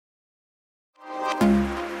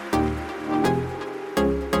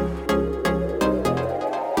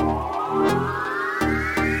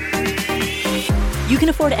You can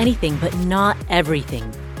afford anything, but not everything.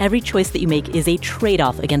 Every choice that you make is a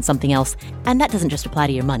trade-off against something else, and that doesn't just apply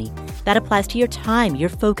to your money. That applies to your time, your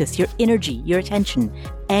focus, your energy, your attention,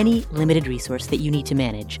 any limited resource that you need to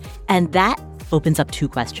manage. And that opens up two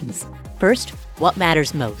questions. First, what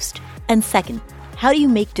matters most? And second, how do you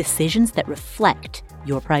make decisions that reflect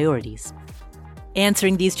your priorities?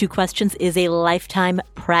 Answering these two questions is a lifetime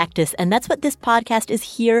practice, and that's what this podcast is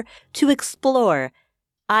here to explore.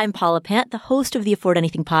 I'm Paula Pant, the host of the Afford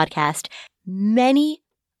Anything podcast. Many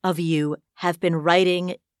of you have been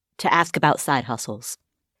writing to ask about side hustles.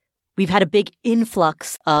 We've had a big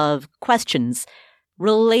influx of questions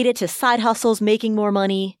related to side hustles, making more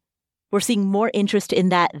money. We're seeing more interest in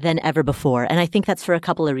that than ever before, and I think that's for a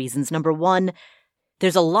couple of reasons. Number one,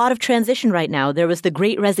 there's a lot of transition right now. There was the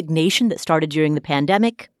Great Resignation that started during the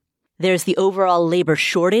pandemic. There's the overall labor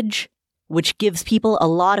shortage, which gives people a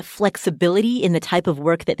lot of flexibility in the type of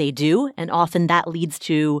work that they do. And often that leads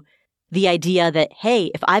to the idea that, hey,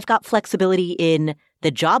 if I've got flexibility in the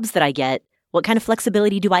jobs that I get, what kind of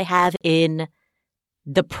flexibility do I have in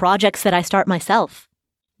the projects that I start myself?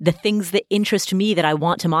 The things that interest me that I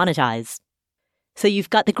want to monetize. So you've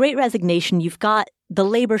got the Great Resignation, you've got the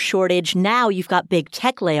labor shortage, now you've got big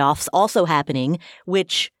tech layoffs also happening,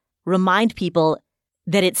 which remind people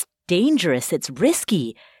that it's dangerous, it's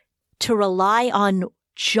risky to rely on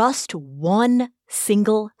just one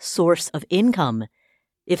single source of income.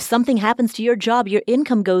 If something happens to your job, your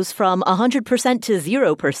income goes from 100% to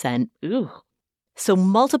 0%. Ooh. So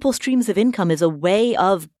multiple streams of income is a way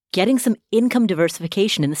of getting some income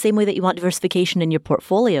diversification. In the same way that you want diversification in your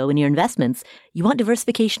portfolio, in your investments, you want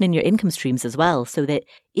diversification in your income streams as well, so that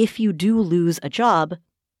if you do lose a job,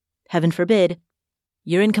 heaven forbid,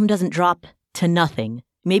 your income doesn't drop to nothing.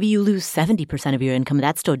 Maybe you lose 70% of your income.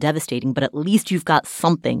 That's still devastating, but at least you've got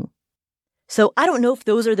something. So I don't know if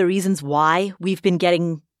those are the reasons why we've been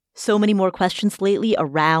getting so many more questions lately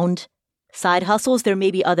around side hustles. There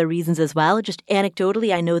may be other reasons as well. Just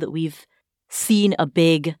anecdotally, I know that we've seen a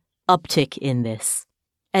big uptick in this.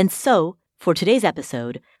 And so for today's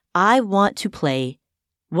episode, I want to play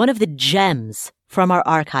one of the gems from our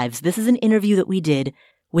archives. This is an interview that we did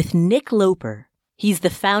with Nick Loper. He's the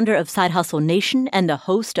founder of Side Hustle Nation and the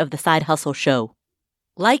host of the Side Hustle Show.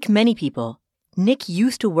 Like many people, Nick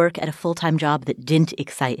used to work at a full-time job that didn't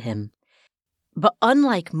excite him. But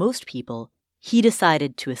unlike most people, he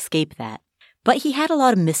decided to escape that. But he had a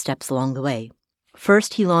lot of missteps along the way.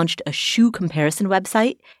 First, he launched a shoe comparison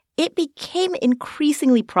website. It became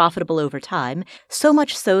increasingly profitable over time, so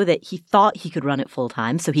much so that he thought he could run it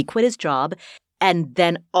full-time, so he quit his job. And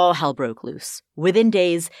then all hell broke loose. Within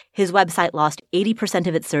days, his website lost 80%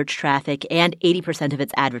 of its search traffic and 80% of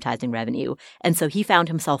its advertising revenue. And so he found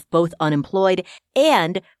himself both unemployed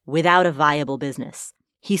and without a viable business.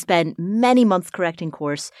 He spent many months correcting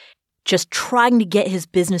course, just trying to get his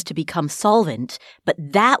business to become solvent. But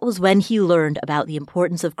that was when he learned about the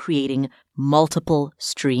importance of creating multiple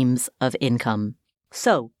streams of income.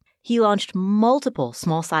 So he launched multiple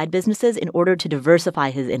small side businesses in order to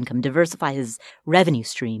diversify his income, diversify his revenue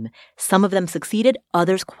stream. Some of them succeeded,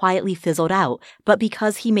 others quietly fizzled out. But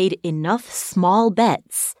because he made enough small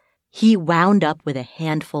bets, he wound up with a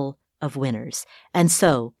handful of winners. And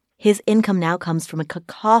so his income now comes from a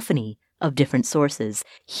cacophony of different sources.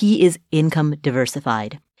 He is income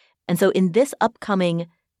diversified. And so in this upcoming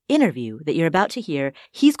interview that you're about to hear,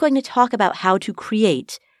 he's going to talk about how to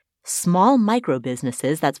create small micro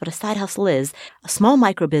businesses. That's what a side hustle is. Small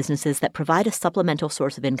micro businesses that provide a supplemental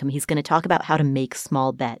source of income. He's going to talk about how to make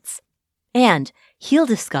small bets. And he'll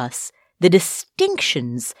discuss the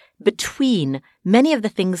distinctions between many of the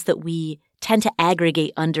things that we tend to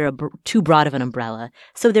aggregate under too broad of an umbrella.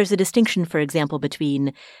 So there's a distinction, for example,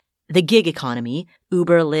 between the gig economy,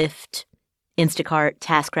 Uber, Lyft, Instacart,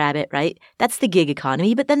 TaskRabbit, right? That's the gig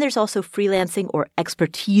economy. But then there's also freelancing or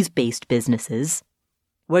expertise-based businesses,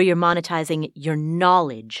 where you're monetizing your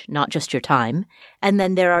knowledge, not just your time. And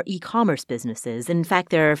then there are e-commerce businesses. In fact,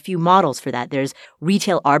 there are a few models for that. There's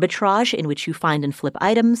retail arbitrage, in which you find and flip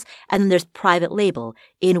items. And then there's private label,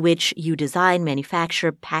 in which you design,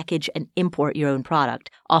 manufacture, package, and import your own product,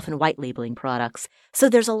 often white labeling products. So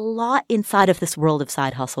there's a lot inside of this world of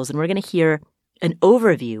side hustles. And we're going to hear an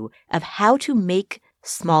overview of how to make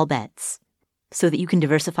small bets so that you can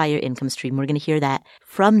diversify your income stream. We're going to hear that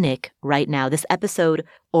from Nick right now. This episode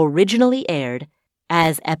originally aired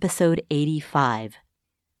as episode 85,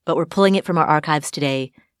 but we're pulling it from our archives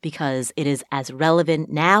today because it is as relevant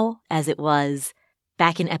now as it was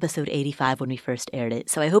back in episode 85 when we first aired it.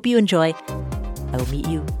 So I hope you enjoy. I will meet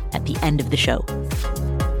you at the end of the show.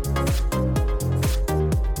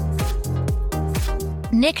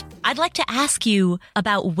 Nick, I'd like to ask you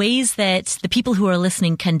about ways that the people who are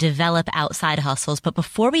listening can develop outside hustles. But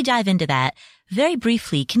before we dive into that, very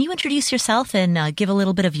briefly, can you introduce yourself and give a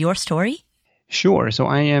little bit of your story? Sure. So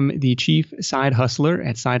I am the chief side hustler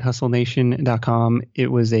at sidehustlenation.com. It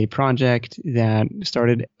was a project that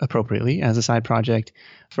started appropriately as a side project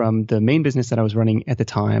from the main business that I was running at the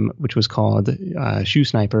time, which was called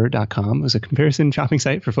shoesniper.com. It was a comparison shopping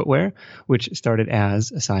site for footwear, which started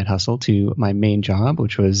as a side hustle to my main job,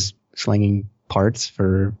 which was slinging parts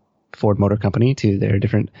for Ford Motor Company to their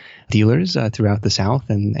different dealers throughout the South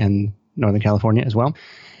and Northern California as well.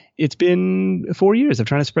 It's been 4 years of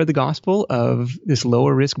trying to spread the gospel of this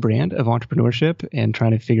lower risk brand of entrepreneurship and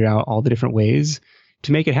trying to figure out all the different ways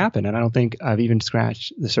to make it happen. And I don't think I've even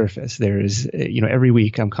scratched the surface. There's, every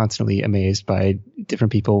week I'm constantly amazed by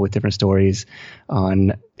different people with different stories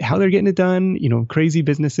on how they're getting it done, crazy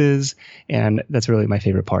businesses. And that's really my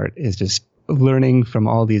favorite part, is just learning from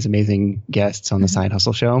all these amazing guests on the Side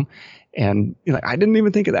Hustle Show. And I didn't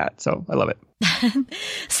even think of that. So I love it.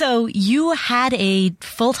 So you had a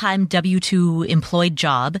full-time W-2 employed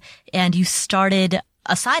job and you started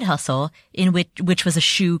a side hustle in which was a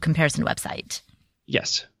shoe comparison website.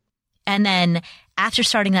 Yes. And then after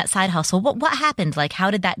starting that side hustle, what happened? Like,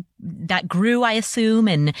 how did that grew, I assume,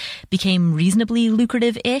 and became reasonably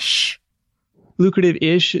lucrative-ish?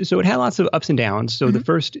 Lucrative-ish. So it had lots of ups and downs. So the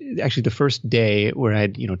first day where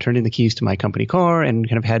I'd, turned in the keys to my company car and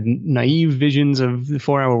kind of had naive visions of the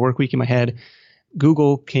 4-hour work week in my head,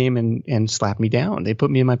 Google came and slapped me down. They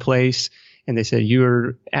put me in my place and they said,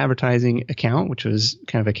 your advertising account, which was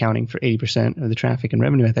kind of accounting for 80% of the traffic and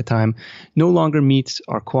revenue at that time, no longer meets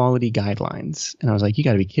our quality guidelines. And I was like, you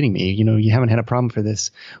got to be kidding me. You haven't had a problem with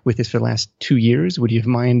this for the last 2 years. Would you have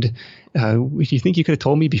mind? Would you think you could have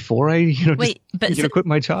told me before I, quit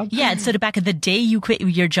my job? Yeah. So back at the day you quit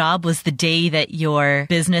your job was the day that your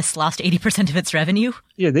business lost 80% of its revenue?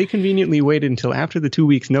 Yeah. They conveniently waited until after the 2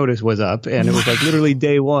 weeks notice was up. And it was like literally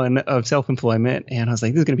day one of self-employment. And I was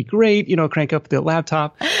like, this is going to be great. Crank up the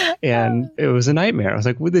laptop. And it was a nightmare. I was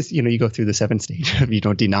like, with this, you go through the 7 stages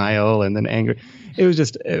of, denial and then anger. It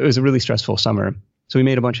was a really stressful summer. So we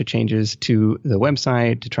made a bunch of changes to the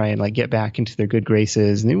website to try and get back into their good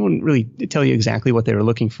graces. And they wouldn't really tell you exactly what they were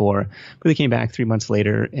looking for, but they came back 3 months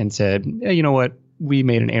later and said, hey, you know what? We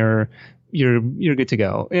made an error. You're good to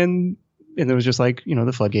go. And it was just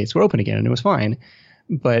the floodgates were open again and it was fine.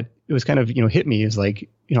 But it was kind of, hit me as I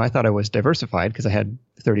thought I was diversified because I had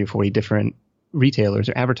 30 or 40 different retailers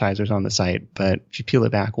or advertisers on the site. But if you peel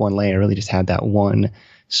it back one layer, I really just had that one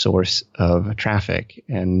source of traffic.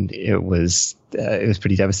 And it was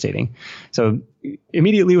pretty devastating. So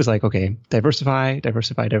immediately it was like, okay, diversify. So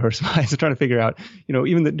trying to figure out,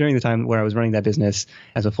 even during the time where I was running that business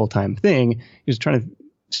as a full-time thing, was trying to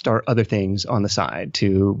start other things on the side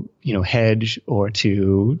to, hedge or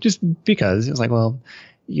to just because it was like, well,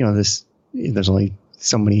 there's only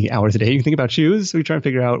so many hours a day you can think about shoes. So we try to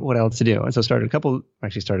figure out what else to do. And so started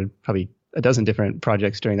probably a dozen different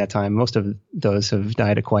projects during that time. Most of those have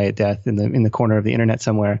died a quiet death in the corner of the internet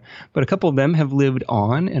somewhere, but a couple of them have lived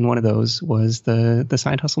on. And one of those was the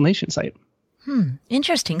Side Hustle Nation site.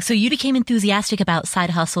 Interesting. So you became enthusiastic about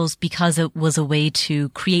side hustles because it was a way to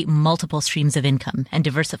create multiple streams of income and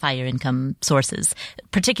diversify your income sources,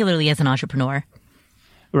 particularly as an entrepreneur.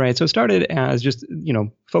 Right. So it started as just,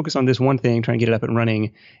 focus on this one thing, trying to get it up and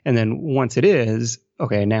running. And then once it is,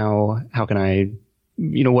 okay, now how can I,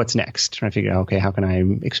 what's next? Trying to figure out, okay, how can I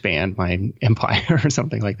expand my empire or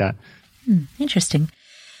something like that? Interesting.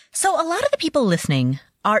 So a lot of the people listening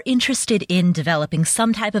are interested in developing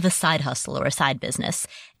some type of a side hustle or a side business,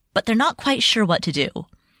 but they're not quite sure what to do.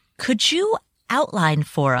 Could you outline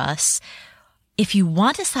for us, if you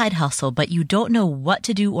want a side hustle, but you don't know what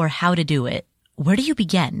to do or how to do it, where do you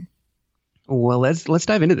begin? Well, let's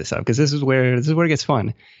dive into this stuff because this is where it gets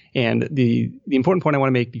fun. And the important point I want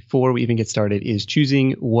to make before we even get started is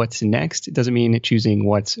choosing what's next. It doesn't mean choosing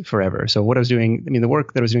what's forever. So what I was doing, the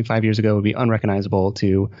work that I was doing 5 years ago would be unrecognizable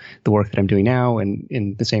to the work that I'm doing now.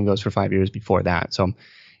 And the same goes for 5 years before that. So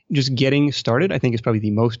just getting started, I think, is probably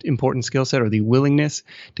the most important skill set, or the willingness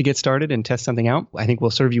to get started and test something out, I think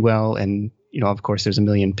will serve you well. And, of course, there's a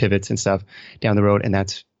million pivots and stuff down the road, and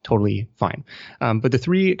that's totally fine. But the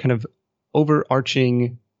three kind of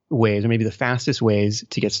overarching ways, or maybe the fastest ways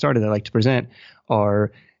to get started that I like to present,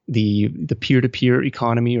 are the peer-to-peer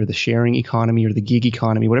economy, or the sharing economy, or the gig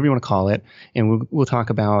economy, whatever you want to call it. And we'll talk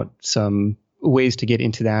about some ways to get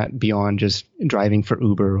into that beyond just driving for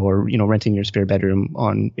Uber or, renting your spare bedroom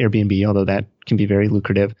on Airbnb, although that can be very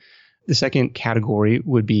lucrative. The second category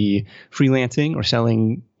would be freelancing or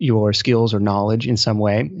selling your skills or knowledge in some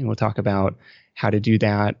way. And we'll talk about how to do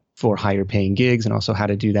that for higher paying gigs and also how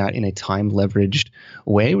to do that in a time leveraged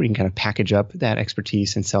way where you can kind of package up that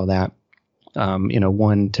expertise and sell that in a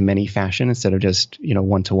one-to-many fashion instead of just,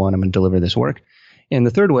 one-to-one, I'm going to deliver this work. And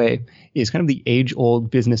the third way is kind of the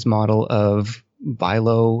age-old business model of buy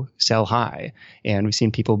low, sell high. And we've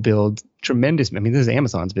seen people build this is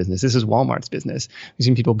Amazon's business. This is Walmart's business. We've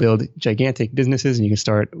seen people build gigantic businesses, and you can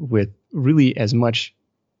start with really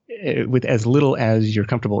with as little as you're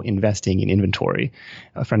comfortable investing in inventory.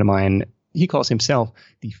 A friend of mine, he calls himself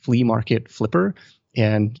the flea market flipper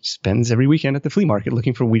and spends every weekend at the flea market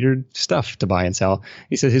looking for weird stuff to buy and sell.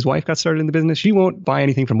 He says his wife got started in the business. She won't buy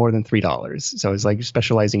anything for more than $3. So it's like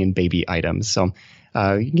specializing in baby items. So you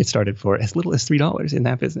can get started for as little as $3 in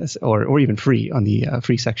that business or even free on the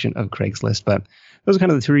free section of Craigslist. But those are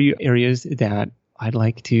kind of the three areas that I'd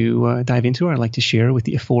like to dive into or I'd like to share with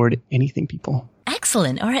the Afford Anything people.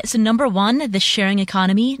 Excellent. All right. So number 1, the sharing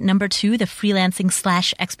economy. Number 2, the freelancing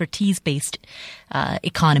 / expertise-based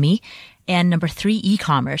economy. And number 3,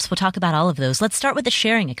 e-commerce. We'll talk about all of those. Let's start with the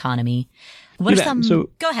sharing economy. What are some?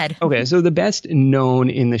 Go ahead. Okay. So the best known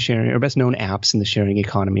apps in the sharing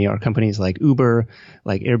economy are companies like Uber,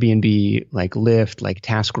 like Airbnb, like Lyft, like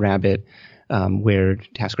TaskRabbit. Where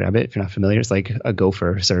TaskRabbit, if you're not familiar, is like a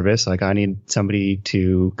gopher service. Like I need somebody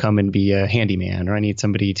to come and be a handyman, or I need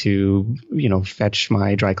somebody to, fetch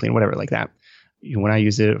my dry clean, whatever like that. When I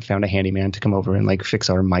used it, I found a handyman to come over and like fix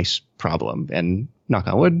our mice problem, and knock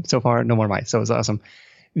on wood, so far, no more mice. So it was awesome.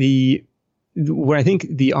 Where I think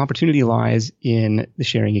the opportunity lies in the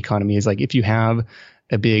sharing economy is like if you have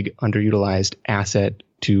a big underutilized asset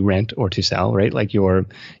to rent or to sell, right? Like your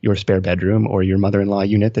spare bedroom or your mother-in-law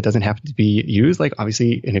unit that doesn't have to be used. Like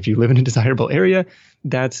obviously, and if you live in a desirable area,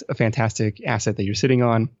 that's a fantastic asset that you're sitting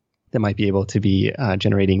on that might be able to be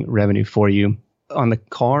generating revenue for you. On the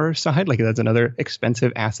car side, like that's another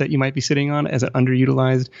expensive asset you might be sitting on as an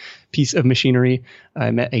underutilized piece of machinery.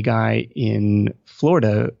 I met a guy in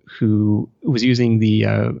Florida who was using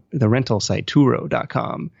the rental site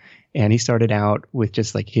Turo.com. And he started out with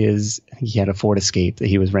just like he had a Ford Escape that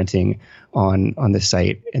he was renting on this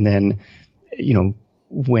site. And then,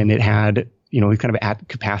 when it had, kind of at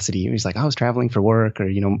capacity, he's like, I was traveling for work or,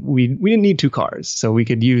 we didn't need 2 cars. So we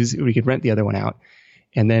could rent the other one out.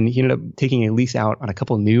 And then he ended up taking a lease out on a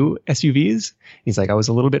couple new SUVs. He's like, I was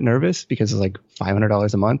a little bit nervous because it was like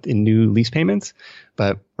 $500 a month in new lease payments.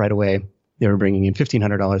 But right away, they were bringing in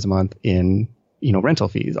 $1,500 a month in rental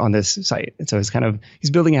fees on this site. And so he's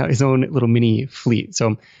building out his own little mini fleet.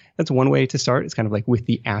 So that's one way to start. It's kind of like with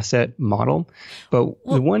the asset model. But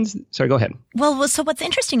sorry, go ahead. Well, so what's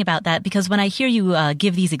interesting about that, because when I hear you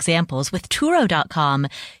give these examples with Turo.com,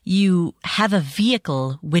 you have a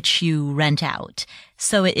vehicle which you rent out.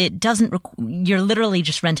 So it doesn't, you're literally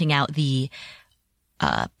just renting out the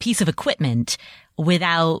piece of equipment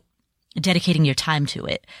without dedicating your time to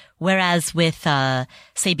it. Whereas with,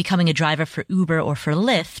 say, becoming a driver for Uber or for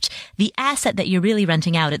Lyft, the asset that you're really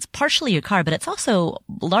renting out, it's partially your car, but it's also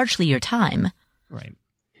largely your time. Right.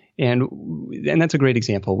 And that's a great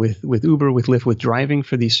example with Uber, with Lyft, with driving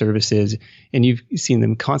for these services. And you've seen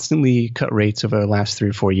them constantly cut rates over the last 3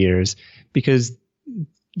 or 4 years because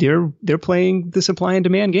they're playing the supply and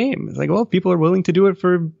demand game. It's like, well, people are willing to do it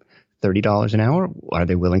for $30 an hour. Are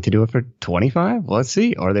they willing to do it for $25? Let's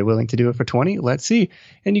see. Are they willing to do it for $20? Let's see.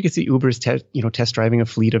 And you can see Uber's test driving a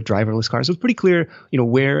fleet of driverless cars. So it's pretty clear,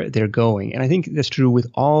 where they're going. And I think that's true with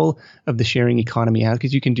all of the sharing economy apps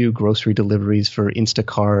because you can do grocery deliveries for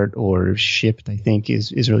Instacart or Shipt, I think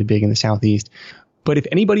is really big in the Southeast. But if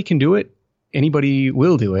anybody can do it, anybody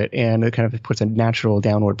will do it. And it kind of puts a natural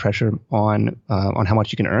downward pressure on how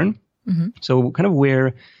much you can earn. Mm-hmm. So kind of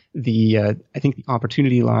where I think the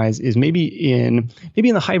opportunity lies is maybe in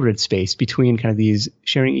the hybrid space between kind of these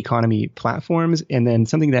sharing economy platforms and then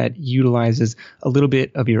something that utilizes a little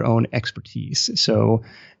bit of your own expertise. So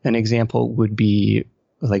an example would be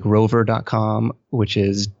like Rover.com, which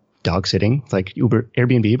is dog sitting. It's like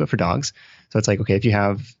Airbnb, but for dogs. So it's like, okay, if you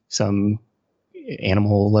have some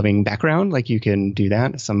animal loving background, like you can do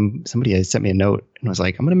that. Somebody has sent me a note and was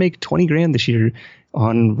like, I'm going to make $20,000 this year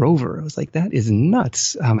on Rover. I was like, that is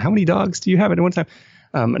nuts. How many dogs do you have at one time?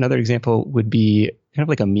 Another example would be kind of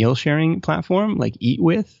like a meal sharing platform like Eat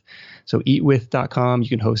With. So eatwith.com, you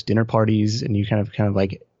can host dinner parties and you kind of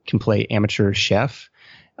like can play amateur chef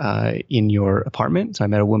in your apartment. So I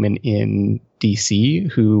met a woman in DC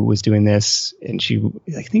who was doing this, and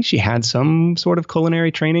I think she had some sort of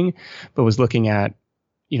culinary training, but was looking at,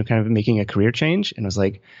 kind of making a career change, and was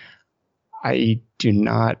like, I do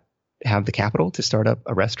not have the capital to start up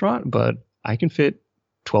a restaurant, but I can fit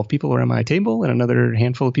 12 people around my table and another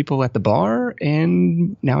handful of people at the bar.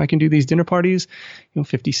 And now I can do these dinner parties,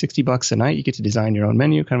 $50-$60 a night. You get to design your own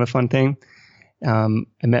menu, kind of a fun thing. I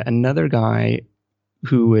met another guy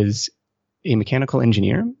who was a mechanical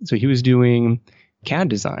engineer. So he was doing CAD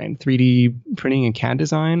design, 3D printing and CAD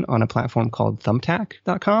design on a platform called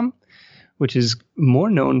Thumbtack.com, which is more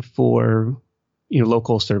known for,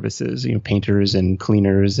 local services, painters and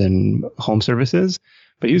cleaners and home services.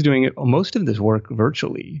 But he was doing most of this work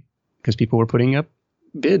virtually because people were putting up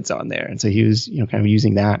bids on there. And so he was, kind of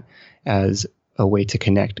using that as a way to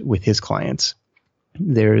connect with his clients.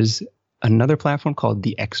 There's another platform called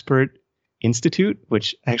The Expert Institute,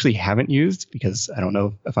 which I actually haven't used because I don't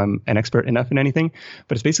know if I'm an expert enough in anything,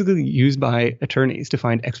 but it's basically used by attorneys to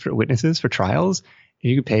find expert witnesses for trials.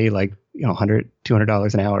 You could pay $100,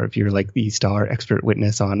 $200 an hour if you're like the star expert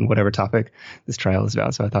witness on whatever topic this trial is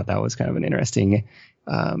about. So I thought that was kind of an interesting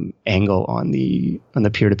angle on the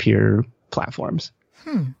peer-to-peer platforms.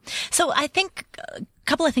 So I think a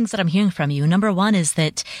couple of things that I'm hearing from you. Number one is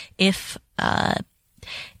that if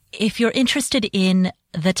you're interested in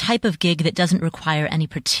the type of gig that doesn't require any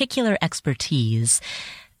particular expertise,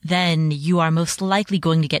 then you are most likely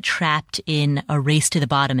going to get trapped in a race to the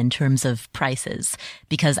bottom in terms of prices.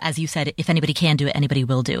 Because as you said, if anybody can do it, anybody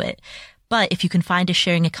will do it. But if you can find a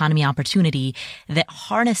sharing economy opportunity that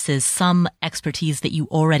harnesses some expertise that you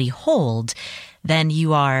already hold, then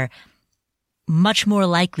you are much more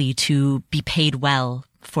likely to be paid well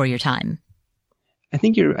for your time. I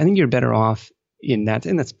think you're better off in that,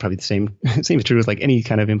 and that's probably the same is true with like any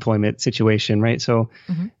kind of employment situation, right? So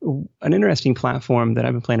an interesting platform that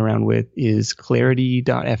I've been playing around with is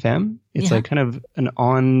Clarity.fm. It's like kind of an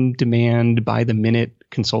on-demand, by-the-minute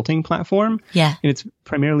consulting platform. Yeah. And it's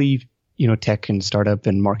primarily, tech and startup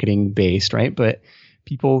and marketing based, right? But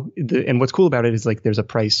and what's cool about it is like there's a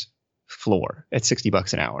price floor at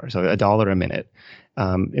 $60 an hour, so $1 a minute.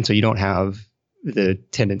 And so you don't have the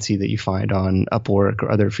tendency that you find on Upwork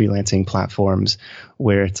or other freelancing platforms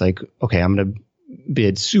where it's like, okay, I'm going to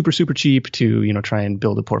bid super, super cheap to, try and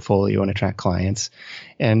build a portfolio and attract clients.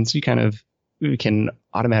 And so you can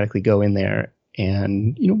automatically go in there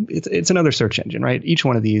and, it's another search engine, right? Each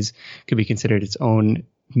one of these could be considered its own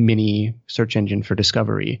mini search engine for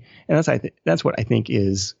discovery. And that's what I think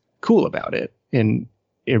is cool about it. And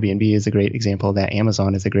Airbnb is a great example of that.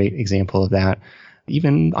 Amazon is a great example of that.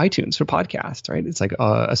 Even iTunes for podcasts, right? It's like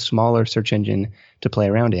a smaller search engine to play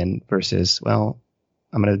around in versus, well,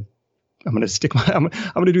 I'm gonna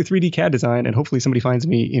do 3D CAD design and hopefully somebody finds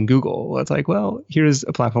me in Google. Well, it's like, well, here's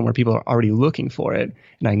a platform where people are already looking for it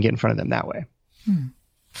and I can get in front of them that way.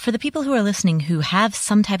 For the people who are listening who have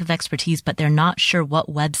some type of expertise, but they're not sure what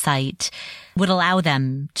website would allow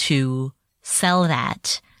them to sell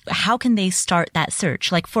that, how can they start that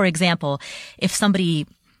search? Like, for example, if somebody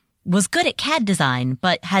was good at CAD design,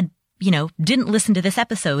 but had, didn't listen to this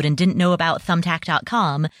episode and didn't know about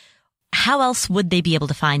Thumbtack.com, how else would they be able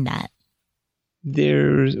to find that?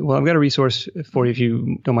 I've got a resource for you if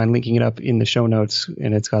you don't mind linking it up in the show notes,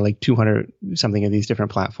 and it's got like 200 something of these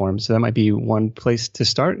different platforms. So that might be one place to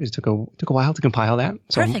start. It took a while to compile that.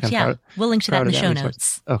 So perfect. Yeah. We'll link to that in the show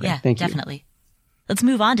notes. Okay. Yeah, thank you. Definitely. Let's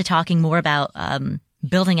move on to talking more about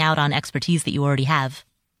building out on expertise that you already have.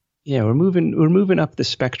 Yeah, we're moving up the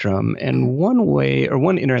spectrum, and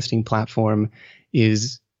one interesting platform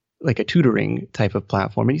is like a tutoring type of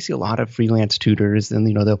platform. And you see a lot of freelance tutors, and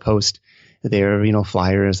they'll post their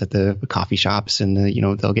flyers at the coffee shops, and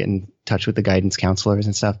they'll get in touch with the guidance counselors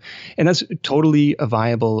and stuff. And that's totally a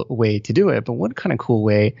viable way to do it. But one kind of cool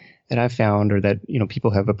way that I've found, or that people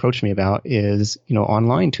have approached me about, is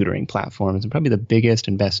online tutoring platforms. And probably the biggest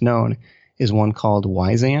and best known is one called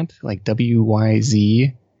Wyzant, like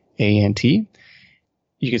WYZANT.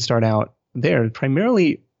 You can start out there.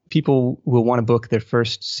 Primarily, people will want to book their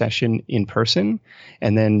first session in person.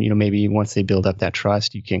 And then, maybe once they build up that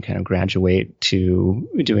trust, you can kind of graduate to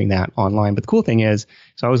doing that online. But the cool thing is,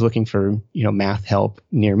 so I was looking for, math help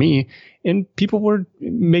near me, and people were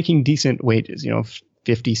making decent wages, $50, $60,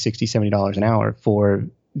 $70 an hour for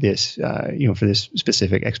this, for this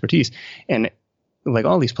specific expertise. And like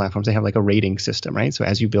all these platforms, they have like a rating system, right? So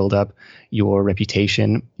as you build up your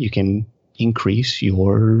reputation, you can increase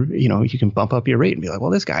your, you can bump up your rate and be like,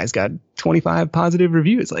 well, this guy's got 25 positive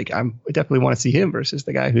reviews. Like I definitely want to see him versus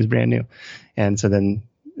the guy who's brand new. And so then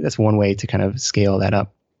that's one way to kind of scale that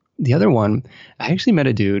up. The other one, I actually met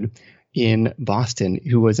a dude in Boston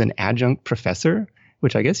who was an adjunct professor,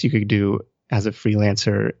 which I guess you could do as a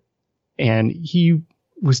freelancer. And he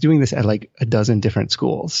was doing this at like a dozen different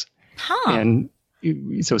schools. Huh. And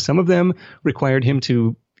so some of them required him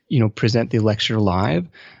to, present the lecture live.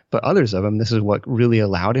 But others of them, this is what really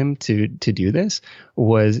allowed him to do this, it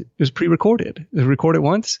was pre-recorded. It was recorded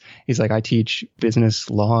once. He's like, I teach business,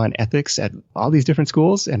 law, and ethics at all these different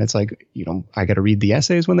schools. And it's like, I got to read the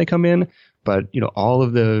essays when they come in. But, all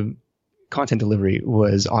of the content delivery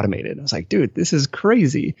was automated. I was like, dude, this is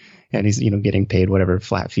crazy. And he's, getting paid whatever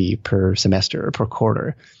flat fee per semester or per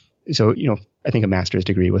quarter. So, I think a master's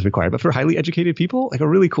degree was required, but for highly educated people, like a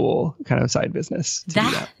really cool kind of side business.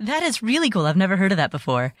 That is really cool. I've never heard of that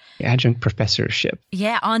before. Adjunct professorship.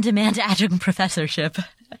 Yeah, on-demand adjunct professorship.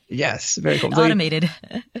 Yes, very cool. Automated.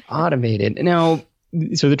 Automated. Now,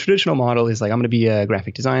 so the traditional model is like, I'm going to be a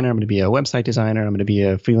graphic designer, I'm going to be a website designer, I'm going to be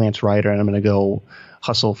a freelance writer, and I'm going to go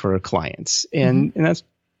hustle for clients. And that's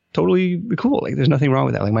totally cool. Like, there's nothing wrong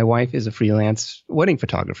with that. Like, my wife is a freelance wedding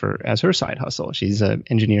photographer as her side hustle. She's an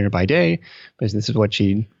engineer by day, but this is what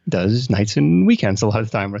she does nights and weekends a lot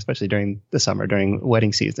of the time, especially during the summer, during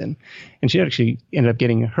wedding season. And she actually ended up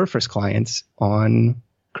getting her first clients on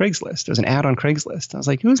Craigslist. There's an ad on Craigslist. I was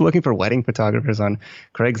like, who's looking for wedding photographers on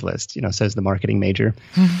Craigslist? Says the marketing major.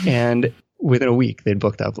 And within a week, they'd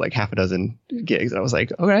booked up like half a dozen gigs. And I was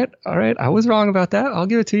like, all right, I was wrong about that. I'll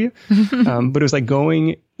give it to you. But it was like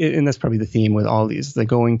going, and that's probably the theme with all these, like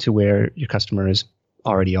going to where your customers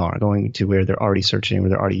already are, going to where they're already searching, where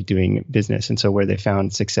they're already doing business. And so where they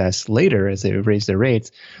found success later as they raised their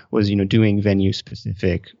rates was, doing venue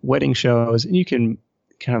specific wedding shows. And you can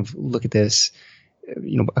kind of look at this,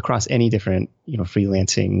 across any different,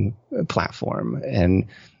 freelancing platform. And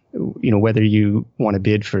whether you want to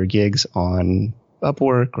bid for gigs on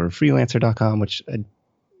Upwork or freelancer.com, which I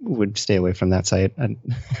would stay away from that site. I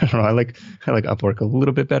don't know. I like Upwork a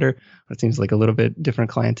little bit better. It seems like a little bit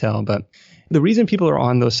different clientele. But the reason people are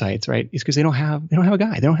on those sites, right, is because they don't have a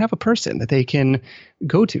guy. They don't have a person that they can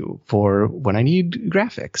go to for when I need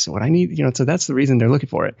graphics, what I need, so that's the reason they're looking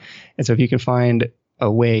for it. And so if you can find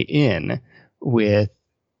a way in with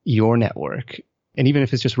your network, and even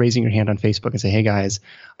if it's just raising your hand on Facebook and say, hey guys,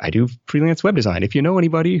 I do freelance web design. If you know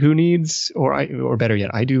anybody who needs, or better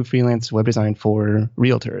yet, I do freelance web design for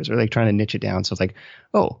realtors, or like trying to niche it down. So it's like,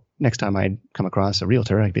 oh, next time I come across a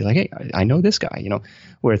realtor, I'd be like, hey, I know this guy,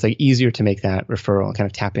 where it's like easier to make that referral, kind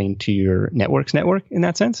of tapping to your network in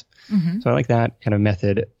that sense. So I like that kind of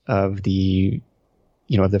method of the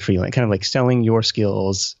freelance, kind of like selling your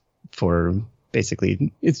skills for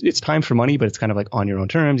basically, it's time for money, but it's kind of like on your own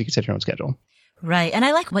terms. You can set your own schedule. Right. And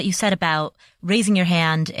I like what you said about raising your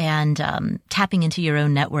hand and tapping into your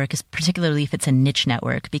own network, particularly if it's a niche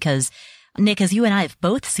network, because Nick, as you and I have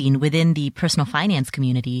both seen within the personal finance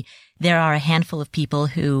community, there are a handful of people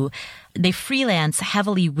who they freelance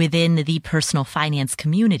heavily within the personal finance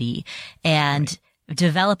community and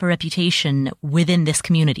develop a reputation within this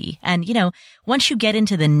community. And, once you get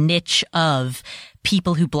into the niche of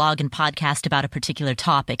people who blog and podcast about a particular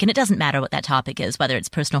topic, and it doesn't matter what that topic is, whether it's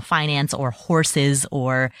personal finance or horses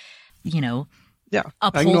or,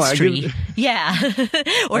 upholstery.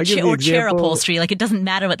 or chair upholstery. Like, it doesn't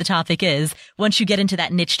matter what the topic is. Once you get into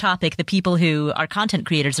that niche topic, the people who are content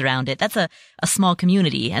creators around it, that's a small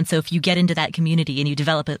community. And so if you get into that community and you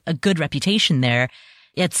develop a good reputation there,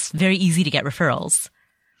 it's very easy to get referrals.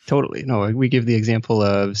 Totally. No, we give the example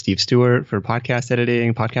of Steve Stewart for podcast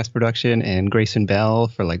editing, podcast production, and Grayson Bell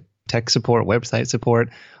for like tech support, website support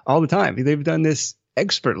all the time. They've done this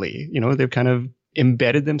expertly. They've kind of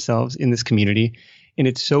embedded themselves in this community, and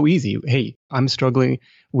it's so easy. Hey, I'm struggling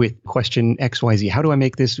with question XYZ. How do I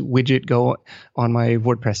make this widget go on my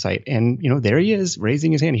WordPress site? And, there he is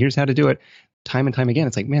raising his hand. Here's how to do it. Time and time again.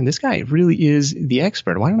 It's like, man, this guy really is the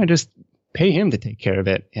expert. Why don't I just pay him to take care of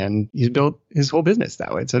it? And he's built his whole business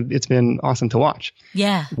that way. So it's been awesome to watch.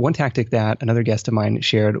 Yeah. One tactic that another guest of mine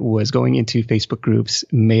shared was going into Facebook groups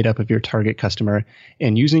made up of your target customer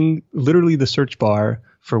and using literally the search bar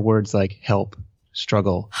for words like help,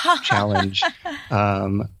 struggle, challenge,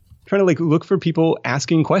 trying to like look for people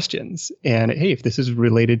asking questions. And hey, if this is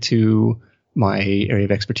related to my area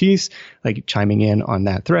of expertise, like chiming in on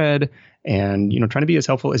that thread and, trying to be as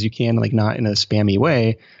helpful as you can, like not in a spammy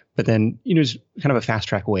way, but then, just kind of a fast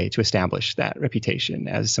track way to establish that reputation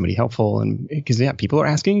as somebody helpful. And because, people are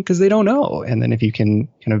asking because they don't know. And then if you can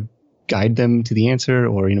kind of guide them to the answer,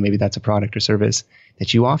 or, maybe that's a product or service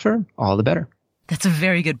that you offer, all the better. That's a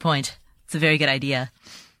very good point. It's a very good idea.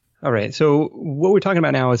 All right. So what we're talking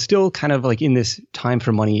about now is still kind of like in this time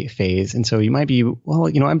for money phase. And so you might be, well,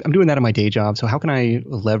 I'm doing that in my day job. So how can I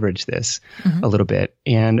leverage this a little bit?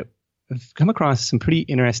 And I've come across some pretty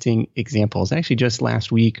interesting examples. Actually, just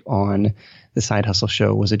last week on the Side Hustle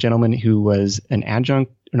Show was a gentleman who was an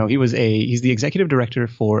adjunct. No, he's the executive director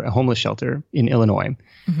for a homeless shelter in Illinois.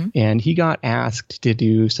 Mm-hmm. And he got asked to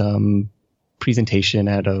do some presentation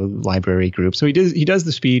at a library group. So he does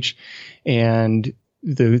the speech, and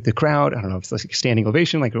the crowd, I don't know if it's like a standing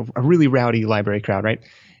ovation, like a really rowdy library crowd, right?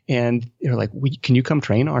 And they're like, can you come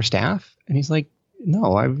train our staff? And he's like,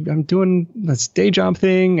 no, I'm doing this day job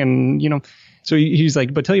thing. And, so he's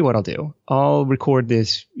like, but tell you what I'll do. I'll record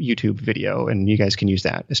this YouTube video and you guys can use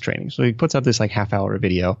that as training. So he puts up this like half-hour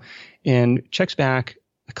video and checks back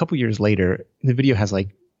a couple years later. The video has like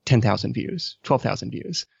 10,000 views, 12,000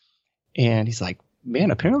 views. And he's like,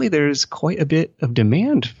 man, apparently there's quite a bit of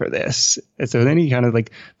demand for this. And so then he kind of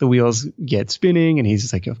like the wheels get spinning and he's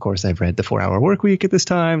just like, of course, I've read the 4-Hour Workweek at this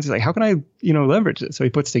time. So he's like, how can I, leverage it? So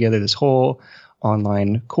he puts together this whole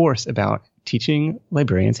online course about teaching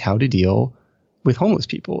librarians how to deal with homeless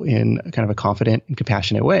people in kind of a confident and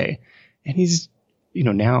compassionate way. And he's,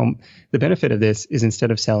 now the benefit of this is instead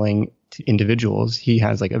of selling to individuals, he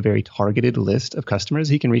has like a very targeted list of customers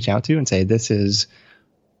he can reach out to and say,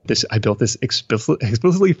 I built this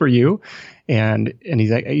explicitly for you. And he's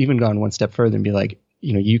like, even gone one step further and be like,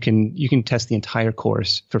 you can test the entire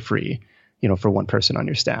course for free, for one person on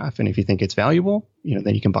your staff. And if you think it's valuable,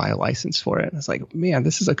 then you can buy a license for it. And it's like, man,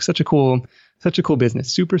 this is like such a cool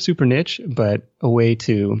business, super, super niche, but a way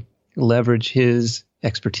to leverage his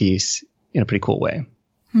expertise in a pretty cool way.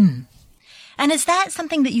 And is that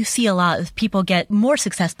something that you see a lot of people get more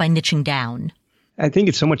success by niching down? I think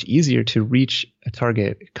it's so much easier to reach a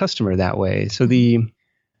target customer that way. So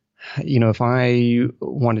if I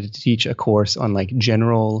wanted to teach a course on like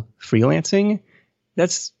general freelancing,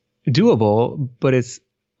 that's doable, but it's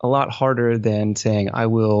a lot harder than saying, I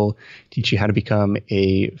will teach you how to become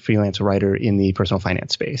a freelance writer in the personal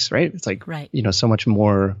finance space, right? It's like, right. So much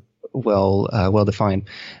more well defined.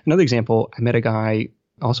 Another example, I met a guy,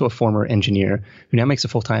 also a former engineer, who now makes a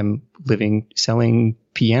full-time living selling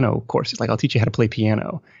piano courses. Like, I'll teach you how to play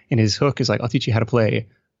piano. And his hook is like, I'll teach you how to play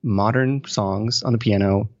modern songs on the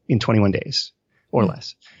piano in 21 days or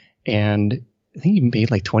less. And I think he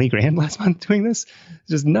made like 20 grand last month doing this.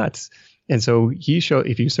 It's just nuts. And so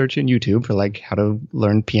if you search in YouTube for like how to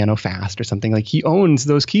learn piano fast or something, like he owns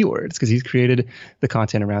those keywords because he's created the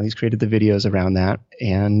content around, he's created the videos around that.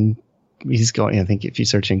 And he's going, I think if you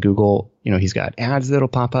search in Google, he's got ads that'll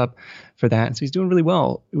pop up for that. And so he's doing really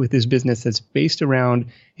well with his business that's based around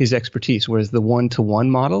his expertise. Whereas the one-to-one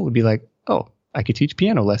model would be like, oh, I could teach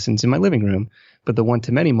piano lessons in my living room. But the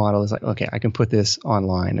one-to-many model is like, okay, I can put this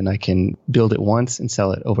online and I can build it once and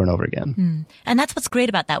sell it over and over again. And that's what's great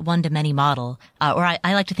about that one-to-many model. Or I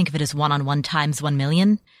like to think of it as one-on-one times 1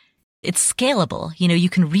 million. It's scalable. You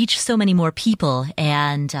can reach so many more people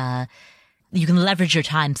and you can leverage your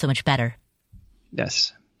time so much better.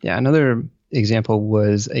 Yes. Yeah. Another example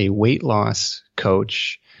was a weight loss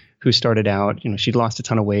coach who started out, she'd lost a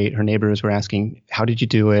ton of weight. Her neighbors were asking, how did you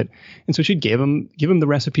do it? And so she'd give them the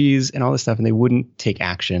recipes and all this stuff, and they wouldn't take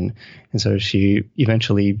action. And so she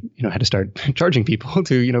eventually, had to start charging people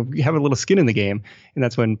to, have a little skin in the game. And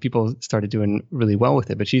that's when people started doing really well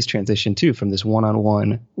with it. But she's transitioned too from this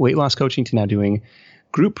one-on-one weight loss coaching to now doing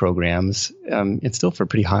group programs. It's still for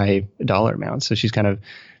pretty high dollar amounts. So she's kind of,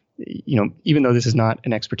 even though this is not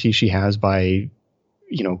an expertise she has by,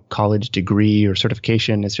 college degree or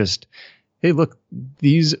certification, it's just, hey, look,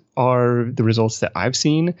 these are the results that I've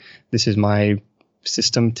seen. This is my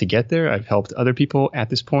system to get there. I've helped other people at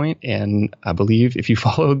this point, and I believe if you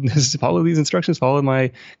follow these instructions, follow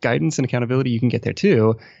my guidance and accountability, you can get there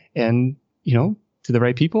too. And, to the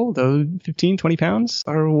right people, those 15, 20 pounds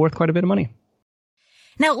are worth quite a bit of money.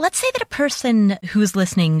 Now, let's say that a person who's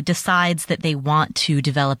listening decides that they want to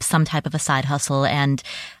develop some type of a side hustle and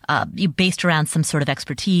based around some sort of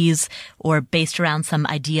expertise or based around some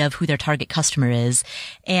idea of who their target customer is,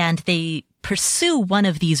 and they pursue one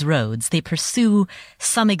of these roads. They pursue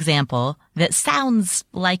some example that sounds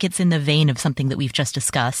like it's in the vein of something that we've just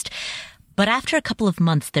discussed, but after a couple of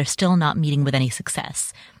months, they're still not meeting with any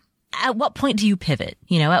success. At what point do you pivot?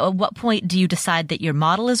 At what point do you decide that your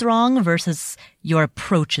model is wrong versus your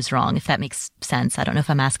approach is wrong, if that makes sense? I don't know if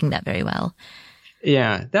I'm asking that very well.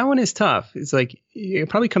 Yeah, that one is tough. It's like, it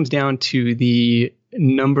probably comes down to the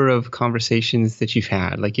number of conversations that you've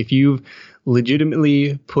had. Like if you've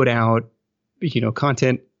legitimately put out,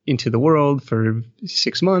 content into the world for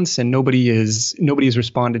 6 months and nobody has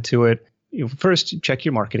responded to it, first check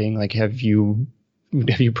your marketing. Like, have you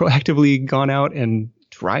proactively gone out and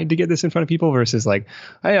tried to get this in front of people versus like,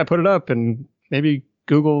 hey, I put it up and maybe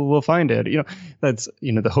Google will find it. That's,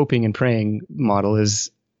 the hoping and praying model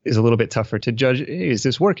is is a little bit tougher to judge, hey, is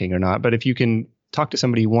this working or not? But if you can talk to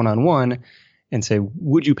somebody one-on-one and say,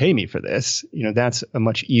 would you pay me for this? That's a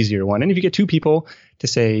much easier one. And if you get two people to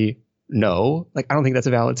say no, I don't think that's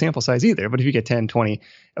a valid sample size either. But if you get 10, 20,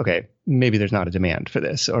 okay, maybe there's not a demand for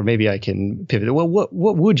this, or maybe I can pivot. Well, what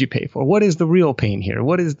would you pay for? What is the real pain here?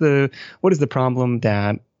 What is the problem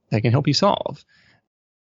that can help you solve?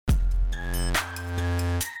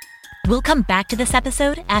 We'll come back to this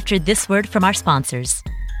episode after this word from our sponsors.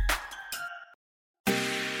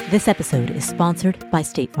 This episode is sponsored by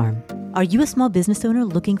State Farm. Are you a small business owner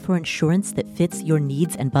looking for insurance that fits your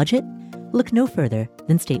needs and budget? Look no further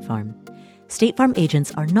than State Farm. State Farm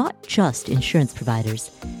agents are not just insurance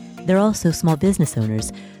providers. They're also small business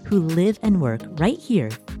owners who live and work right here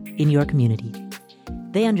in your community.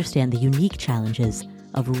 They understand the unique challenges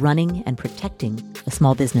of running and protecting a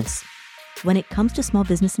small business. When it comes to small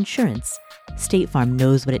business insurance, State Farm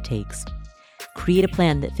knows what it takes. Create a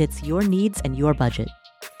plan that fits your needs and your budget.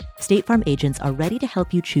 State Farm agents are ready to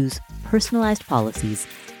help you choose personalized policies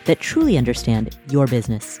that truly understand your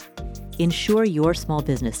business. Insure your small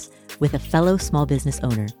business with a fellow small business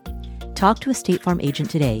owner. Talk to a State Farm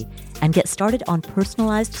agent today and get started on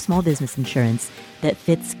personalized small business insurance that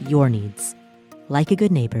fits your needs. Like a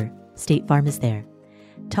good neighbor, State Farm is there.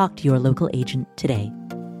 Talk to your local agent today.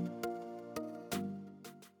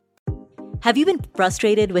 Have you been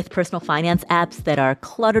frustrated with personal finance apps that are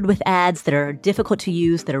cluttered with ads, that are difficult to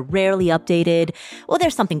use, that are rarely updated? Well,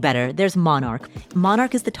 there's something better. There's Monarch.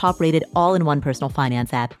 Monarch is the top-rated all-in-one personal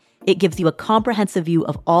finance app. It gives you a comprehensive view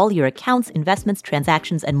of all your accounts, investments,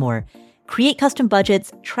 transactions, and more. Create custom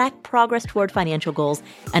budgets, track progress toward financial goals,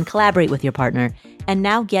 and collaborate with your partner. And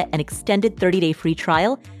now get an extended 30-day free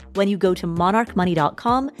trial when you go to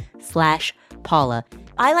monarchmoney.com/Paula.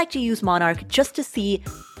 I like to use Monarch just to see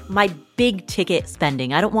my big ticket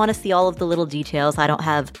spending. I don't want to see all of the little details. I don't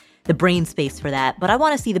have the brain space for that, but I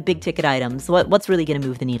want to see the big ticket items. What's really going to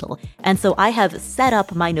move the needle? And so I have set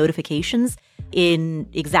up my notifications in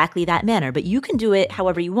exactly that manner, but you can do it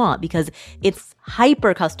however you want because it's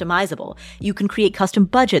hyper customizable. You can create custom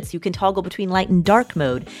budgets. You can toggle between light and dark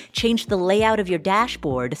mode, change the layout of your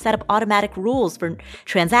dashboard, set up automatic rules for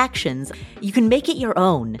transactions. You can make it your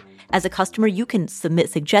own. As a customer, you can submit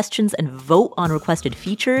suggestions and vote on requested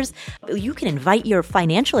features. You can invite your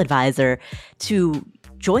financial advisor to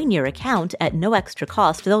join your account at no extra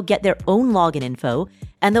cost. They'll get their own login info,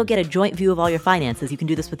 and they'll get a joint view of all your finances. You can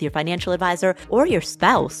do this with your financial advisor or your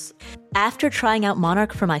spouse. After trying out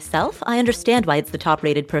Monarch for myself, I understand why it's the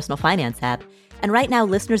top-rated personal finance app. And right now,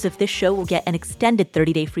 listeners of this show will get an extended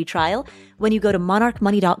 30-day free trial when you go to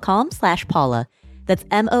monarchmoney.com/Paula. That's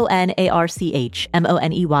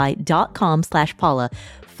monarchmoney.com/Paula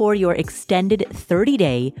for your extended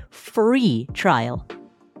 30-day free trial.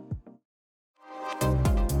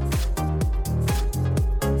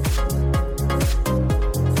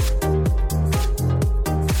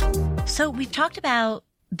 So we've talked about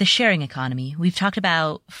the sharing economy. We've talked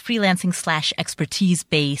about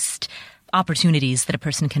freelancing/expertise-based opportunities that a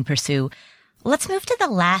person can pursue. Let's move to the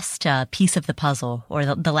last piece of the puzzle, or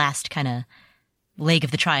the last kind of leg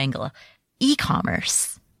of the triangle,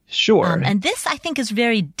 e-commerce. Sure. And this, I think, is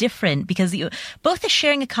very different because both the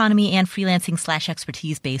sharing economy and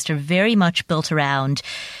freelancing/expertise-based are very much built around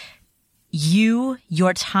you,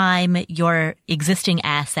 your time, your existing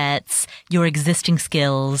assets, your existing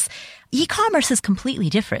skills. E-commerce is completely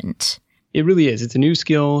different. It really is. It's a new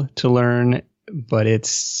skill to learn, but I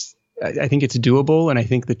think it's doable. And I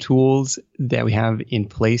think the tools that we have in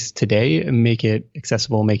place today make it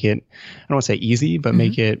accessible, make it, I don't want to say easy, but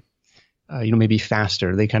make it, maybe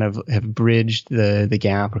faster. They kind of have bridged the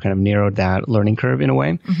gap or kind of narrowed that learning curve in a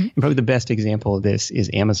way. And probably the best example of this is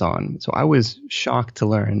Amazon. So I was shocked to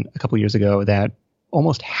learn a couple years ago that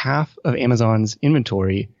almost half of Amazon's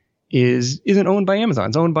inventory isn't owned by Amazon.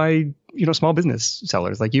 It's owned by, small business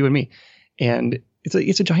sellers like you and me. And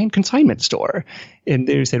it's a giant consignment store. And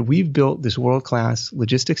they said, we've built this world-class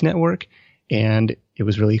logistics network, and it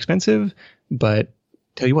was really expensive, but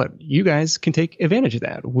tell you what, you guys can take advantage of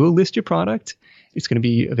that. We'll list your product. It's going to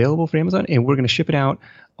be available for Amazon, and we're going to ship it out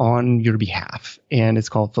on your behalf. And it's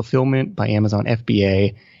called Fulfillment by Amazon,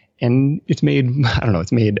 FBA. And it's made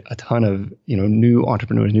a ton of, new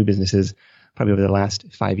entrepreneurs, new businesses probably over the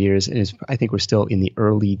last 5 years. And I think we're still in the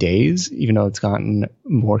early days, even though it's gotten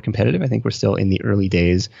more competitive. I think we're still in the early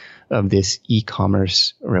days of this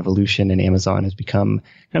e-commerce revolution, and Amazon has become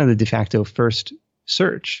kind of the de facto first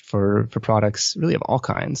search for products really of all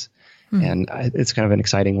kinds. And it's kind of an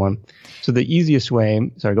exciting one. So the easiest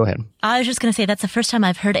way, sorry, go ahead. I was just going to say that's the first time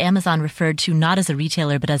I've heard Amazon referred to not as a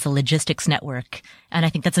retailer, but as a logistics network. And I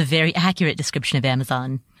think that's a very accurate description of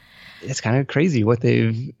Amazon. it's kind of crazy what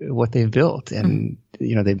they've built. And,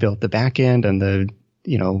 they built the back end and the,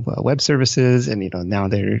 web services, and, now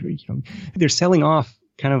they're selling off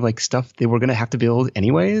kind of like stuff they were going to have to build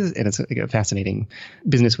anyways. And it's like a fascinating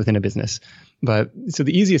business within a business. But so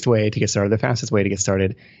the easiest way to get started, the fastest way to get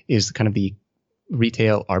started is kind of the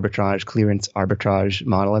retail arbitrage, clearance arbitrage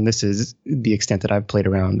model. And this is the extent that I've played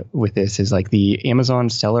around with this, is like the Amazon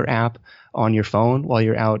seller app on your phone while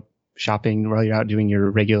you're out shopping, while you're out doing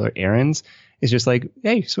your regular errands. It's just like,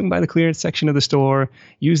 hey, swing by the clearance section of the store,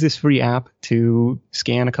 use this free app to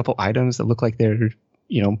scan a couple items that look like they're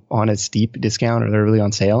on a steep discount or they're really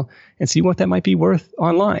on sale, and see what that might be worth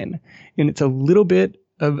online. And it's a little bit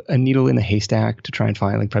of a needle in the haystack to try and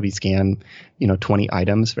find, like probably scan, 20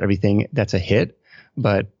 items for everything that's a hit.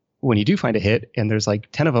 But when you do find a hit and there's like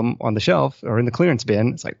 10 of them on the shelf or in the clearance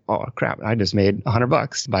bin, it's like, oh crap, I just made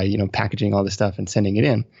 $100 by, packaging all this stuff and sending it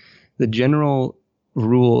in. The general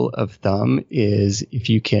rule of thumb is if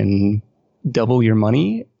you can double your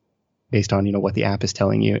money based on, what the app is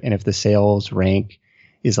telling you, and if the sales rank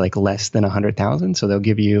is like less than 100,000. So they'll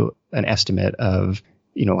give you an estimate of,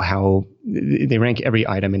 how they rank every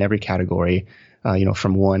item in every category,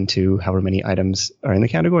 from 1 to however many items are in the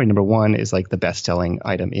category. Number 1 is like the best selling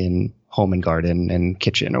item in home and garden and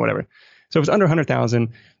kitchen or whatever. So if it's under 100,000,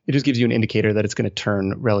 it just gives you an indicator that it's going to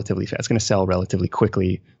turn relatively fast. It's going to sell relatively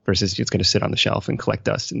quickly versus it's going to sit on the shelf and collect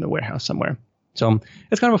dust in the warehouse somewhere. So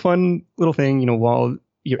it's kind of a fun little thing, while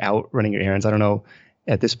you're out running your errands. I don't know,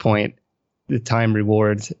 at this point, the time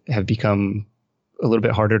rewards have become a little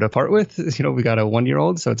bit harder to part with. We got a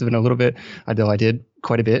 1-year-old, so it's been a little bit, although I did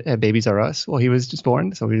quite a bit at Babies R Us while he was just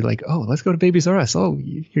born. So we were like, oh, let's go to Babies R Us. Oh, are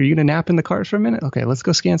you going to nap in the cart for a minute? Okay, let's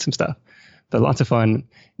go scan some stuff. But lots of fun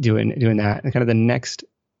doing that. And kind of the next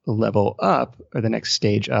level up, or the next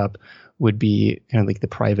stage up, would be kind of like the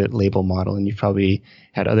private label model. And you've probably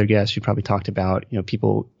had other guests who probably talked about,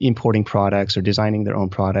 people importing products or designing their own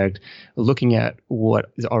product, looking at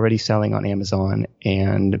what is already selling on Amazon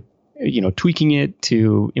and, tweaking it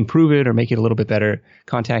to improve it or make it a little bit better,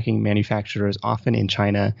 contacting manufacturers often in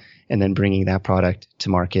China, and then bringing that product to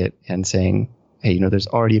market and saying, hey, there's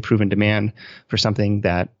already a proven demand for something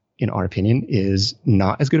that, in our opinion, is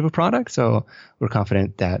not as good of a product. So we're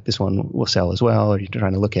confident that this one will sell as well. Or you're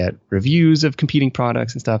trying to look at reviews of competing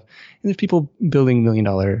products and stuff. And there's people building $1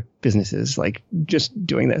 million businesses like just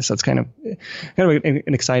doing this. So it's kind of an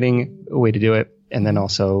exciting way to do it. And then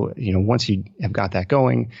also, once you have got that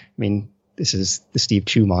going, this is the Steve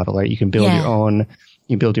Chu model, right? You can build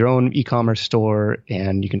your own e-commerce store,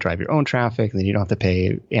 and you can drive your own traffic, and then you don't have to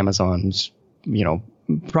pay Amazon's,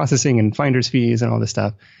 processing and finder's fees and all this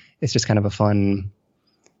stuff. It's just kind of a fun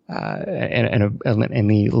and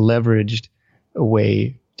the leveraged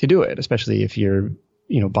way to do it, especially if you're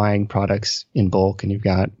buying products in bulk and you've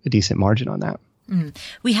got a decent margin on that.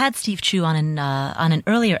 We had Steve Chu on an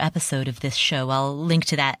earlier episode of this show. I'll link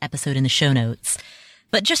to that episode in the show notes.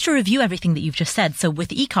 But just to review everything that you've just said, so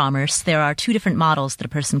with e-commerce, there are 2 different models that a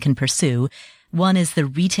person can pursue. One is the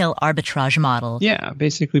retail arbitrage model. Yeah,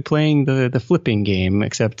 basically playing the flipping game,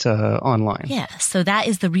 except online. Yeah, so that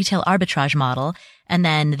is the retail arbitrage model. And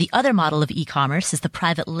then the other model of e-commerce is the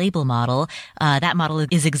private label model. That model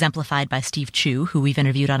is exemplified by Steve Chu, who we've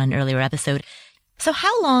interviewed on an earlier episode. So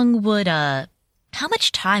how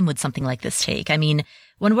much time would something like this take?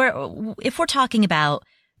 If we're talking about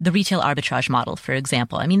the retail arbitrage model, for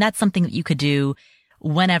example, that's something that you could do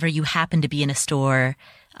whenever you happen to be in a store.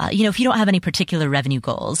 If you don't have any particular revenue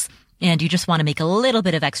goals and you just want to make a little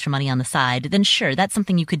bit of extra money on the side, then sure, that's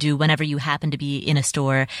something you could do whenever you happen to be in a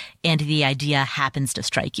store and the idea happens to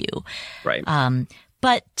strike you. Right.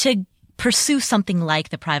 But to pursue something like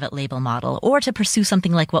the private label model, or to pursue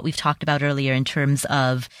something like what we've talked about earlier in terms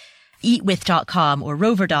of eatwith.com or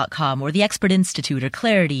rover.com or the Expert Institute or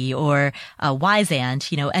Clarity or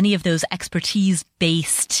Wyzant, any of those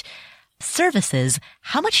expertise-based services,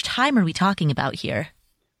 how much time are we talking about here?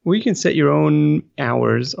 Well, you can set your own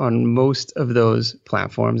hours on most of those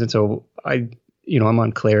platforms. And so I'm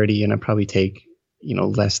on Clarity, and I probably take,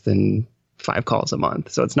 less than 5 calls a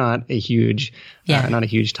month. So it's not a huge, not a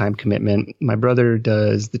huge time commitment. My brother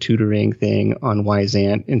does the tutoring thing on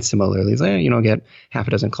Wyzant, and similarly, he's like, get half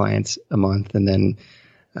a dozen clients a month. And then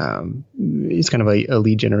it's kind of a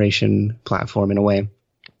lead generation platform in a way,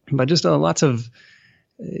 but just lots of,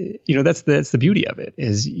 that's the beauty of it,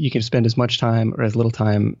 is you can spend as much time or as little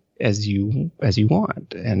time as you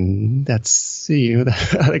want. And that's,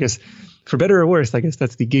 I guess for better or worse, I guess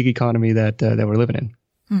that's the gig economy that we're living in.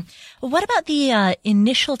 Well, what about the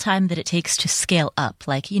initial time that it takes to scale up?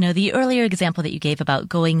 Like, the earlier example that you gave about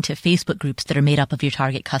going to Facebook groups that are made up of your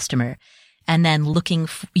target customer and then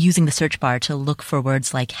using the search bar to look for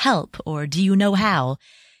words like help or do you know how.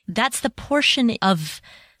 That's the portion of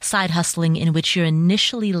side hustling in which you're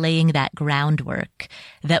initially laying that groundwork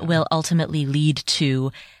that will ultimately lead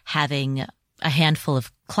to having a handful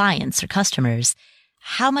of clients or customers.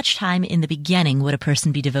 How much time in the beginning would a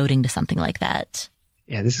person be devoting to something like that?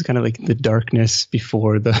 Yeah, this is kind of like the darkness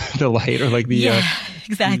before the light, or like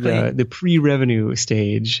exactly. the pre-revenue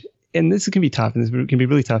stage. And this can be tough, and this can be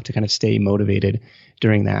really tough to kind of stay motivated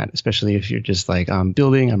during that, especially if you're just like, I'm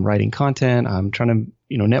building, I'm writing content, I'm trying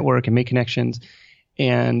to, network and make connections.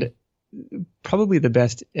 And probably the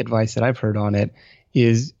best advice that I've heard on it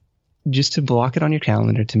is just to block it on your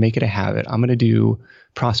calendar, to make it a habit. I'm going to do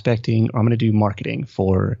prospecting, or I'm going to do marketing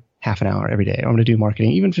for half an hour every day. Or I'm going to do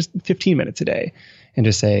marketing even just 15 minutes a day, and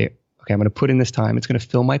just say, okay, I'm going to put in this time. It's going to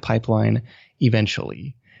fill my pipeline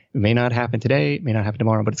eventually. It may not happen today, it may not happen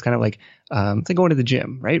tomorrow, but it's kind of like, it's like going to the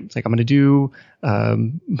gym, right? It's like, I'm going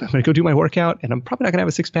to go do my workout, and I'm probably not going to have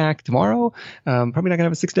a six pack tomorrow. Probably not going to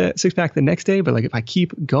have a six pack the next day. But like, if I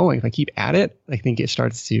keep going, if I keep at it, I think it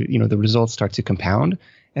starts to, the results start to compound.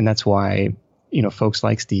 And that's why, folks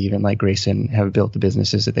like Steve and like Grayson have built the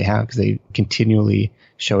businesses that they have, because they continually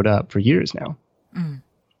showed up for years now. Mm.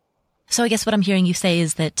 So I guess what I'm hearing you say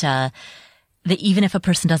is that even if a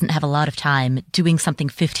person doesn't have a lot of time, doing something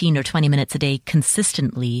 15 or 20 minutes a day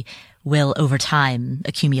consistently will over time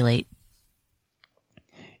accumulate.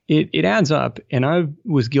 It adds up. And I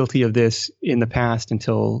was guilty of this in the past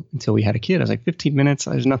until we had a kid. I was like, 15 minutes,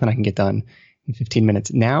 there's nothing I can get done in 15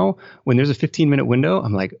 minutes. Now, when there's a 15-minute window,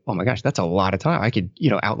 I'm like, oh my gosh, that's a lot of time. I could,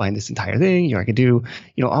 outline this entire thing. I could do,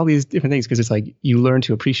 all these different things, because it's like you learn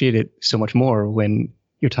to appreciate it so much more when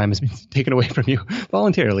your time has been taken away from you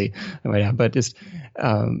voluntarily. But just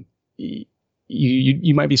you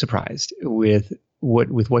might be surprised with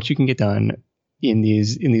what you can get done in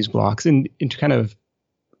these blocks. And to kind of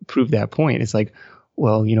prove that point, it's like,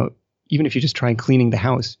 well, even if you just try cleaning the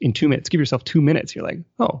house in 2 minutes, give yourself 2 minutes. You're like,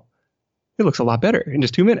 oh, it looks a lot better in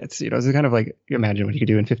just 2 minutes. It's kind of like, you imagine what you could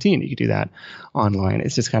do in 15. You could do that online.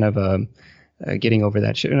 It's just kind of getting over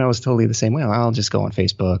that shit. And I was totally the same way. I'll just go on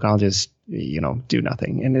Facebook. I'll just, do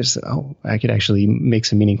nothing. And there's, I could actually make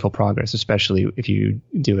some meaningful progress, especially if you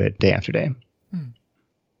do it day after day.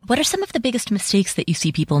 What are some of the biggest mistakes that you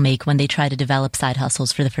see people make when they try to develop side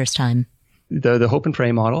hustles for the first time? The hope and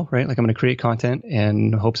pray model, right? Like, I'm going to create content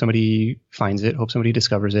and hope somebody finds it, hope somebody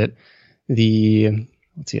discovers it.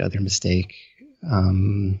 What's the other mistake?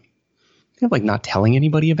 Kind of like not telling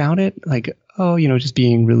anybody about it. Like, just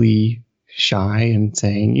being really shy and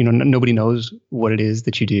saying, nobody knows what it is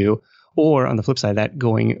that you do. Or on the flip side of that,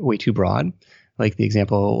 going way too broad. Like the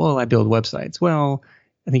example, well, I build websites. Well,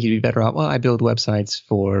 I think you'd be better off. Well, I build websites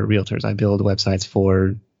for realtors. I build websites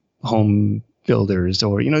for home builders,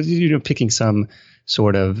 or, picking some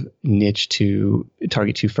sort of niche to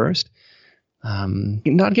target to first.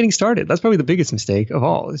 Not getting started. That's probably the biggest mistake of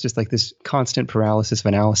all. It's just like this constant paralysis of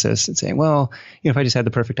analysis and saying, well, if I just had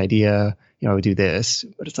the perfect idea, I would do this.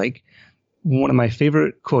 But it's like, one of my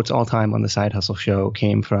favorite quotes all time on the Side Hustle Show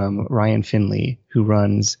came from Ryan Finley, who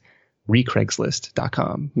runs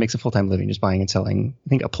recraigslist.com, makes a full-time living just buying and selling, I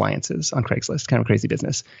think, appliances on Craigslist, kind of a crazy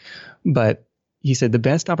business. But he said, the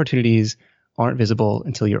best opportunities aren't visible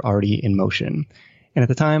until you're already in motion. And at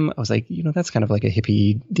the time I was like, that's kind of like a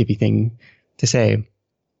hippy dippy thing to say.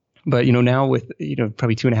 But, now with,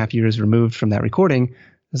 probably 2.5 years removed from that recording,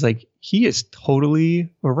 I was like, he is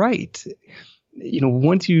totally right.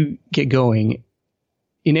 Once you get going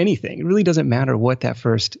in anything, it really doesn't matter what that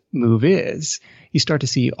first move is. You start to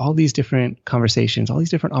see all these different conversations, all these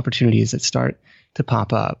different opportunities that start to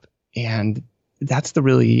pop up. And that's the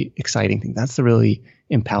really exciting thing. That's the really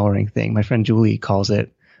empowering thing. My friend Julie calls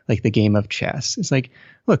it like the game of chess. It's like,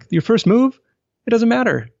 look, your first move, it doesn't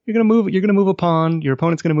matter. You're going to move a pawn. Your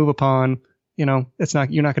opponent's going to move a pawn. You're not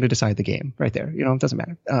going to decide the game right there. It doesn't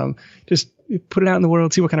matter. Just put it out in the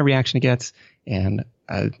world, see what kind of reaction it gets. And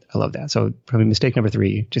I love that. So probably mistake number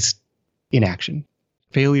 3, just inaction,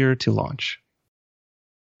 failure to launch.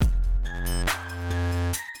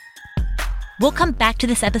 We'll come back to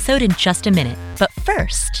this episode in just a minute. But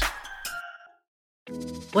first,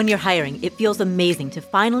 when you're hiring, it feels amazing to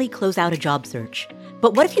finally close out a job search.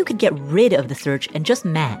 But what if you could get rid of the search and just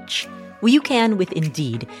match? Well, you can with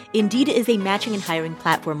Indeed. Indeed is a matching and hiring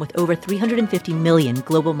platform with over 350 million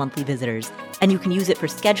global monthly visitors, and you can use it for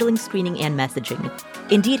scheduling, screening, and messaging.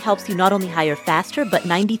 Indeed helps you not only hire faster, but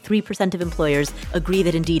 93% of employers agree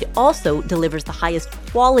that Indeed also delivers the highest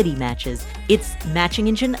quality matches. Its matching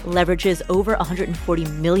engine leverages over 140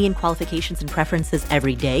 million qualifications and preferences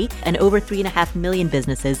every day, and over 3.5 million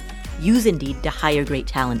businesses use Indeed to hire great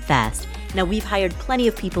talent fast. Now, we've hired plenty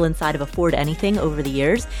of people inside of Afford Anything over the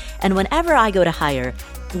years, and whenever I go to hire,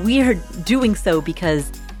 we're doing so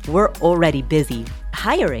because we're already busy.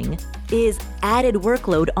 Hiring is added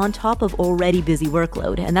workload on top of already busy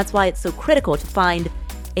workload, and that's why it's so critical to find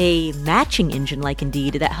a matching engine like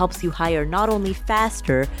Indeed that helps you hire not only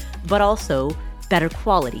faster, but also better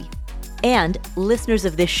quality. And listeners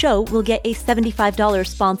of this show will get a $75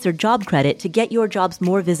 sponsored job credit to get your jobs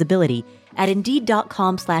more visibility at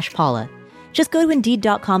Indeed.com/Paula. Just go to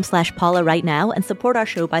Indeed.com/Paula right now and support our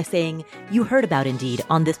show by saying you heard about Indeed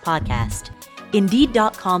on this podcast.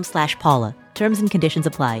 Indeed.com/Paula. Terms and conditions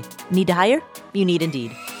apply. Need to hire? You need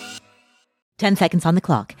Indeed. 10 seconds on the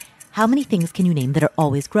clock. How many things can you name that are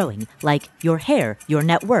always growing? Like your hair, your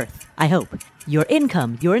net worth, I hope. Your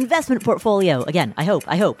income, your investment portfolio. Again, I hope.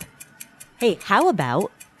 Hey, how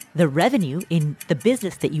about the revenue in the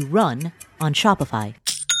business that you run on Shopify?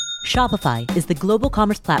 Shopify is the global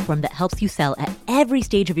commerce platform that helps you sell at every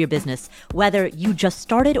stage of your business, whether you just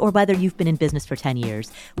started or whether you've been in business for 10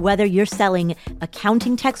 years, whether you're selling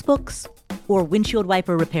accounting textbooks or windshield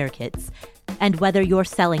wiper repair kits, and whether you're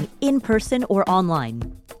selling in person or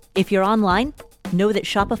online. If you're online, know that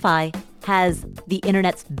Shopify has the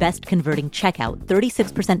internet's best converting checkout,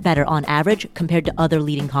 36% better on average compared to other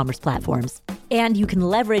leading commerce platforms. And you can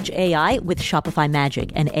leverage AI with Shopify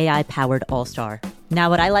Magic, an AI-powered all-star. Now,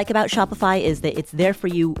 what I like about Shopify is that it's there for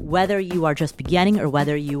you whether you are just beginning or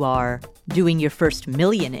whether you are doing your first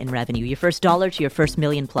million in revenue, your first dollar to your first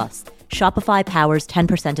million plus. Shopify powers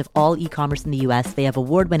 10% of all e-commerce in the US. They have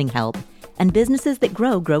award-winning help. And businesses that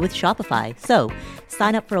grow with Shopify. So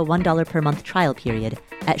sign up for a $1 per month trial period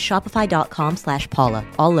at shopify.com/Paula,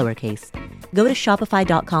 all lowercase. Go to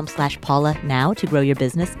shopify.com/Paula now to grow your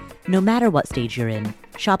business, no matter what stage you're in.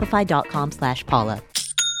 Shopify.com/Paula.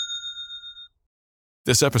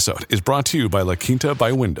 This episode is brought to you by La Quinta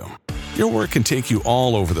by Wyndham. Your work can take you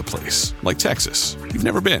all over the place, like Texas. You've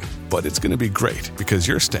never been, but it's going to be great because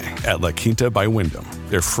you're staying at La Quinta by Wyndham.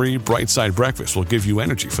 Their free Bright Side breakfast will give you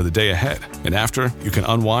energy for the day ahead. And after, you can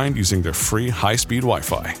unwind using their free high-speed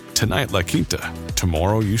Wi-Fi. Tonight, La Quinta.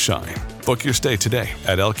 Tomorrow, you shine. Book your stay today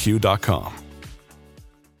at LQ.com.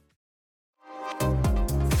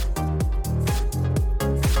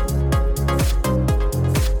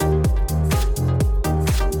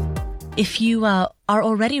 If you are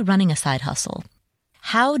already running a side hustle,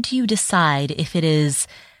 how do you decide if it is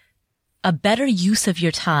a better use of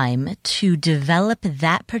your time to develop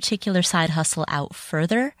that particular side hustle out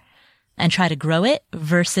further and try to grow it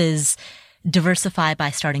versus diversify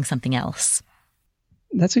by starting something else?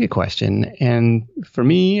 That's a good question. And for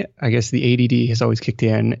me, I guess the ADD has always kicked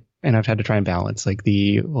in, and I've had to try and balance like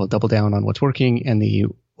double down on what's working and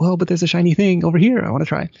but there's a shiny thing over here I want to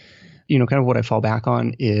try. Kind of what I fall back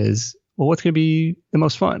on is, what's going to be the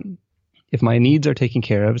most fun? If my needs are taken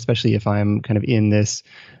care of, especially if I'm kind of in this,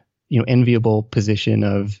 enviable position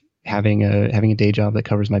of having a day job that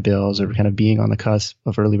covers my bills or kind of being on the cusp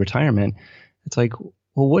of early retirement, it's like,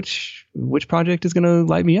 well, which project is going to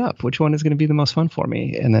light me up? Which one is going to be the most fun for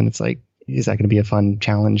me? And then it's like, is that going to be a fun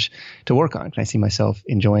challenge to work on? Can I see myself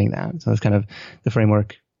enjoying that? So that's kind of the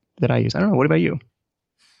framework that I use. I don't know. What about you?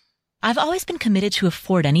 I've always been committed to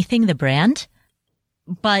Afford Anything, the brand.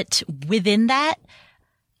 But within that,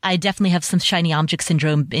 I definitely have some shiny object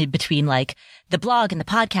syndrome between like the blog and the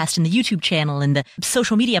podcast and the YouTube channel and the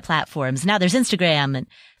social media platforms. Now there's Instagram. And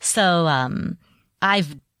so,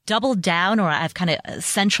 I've doubled down, or I've kind of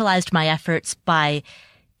centralized my efforts by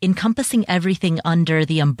encompassing everything under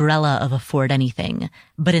the umbrella of Afford Anything.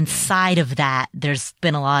 But inside of that, there's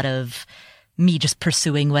been a lot of me just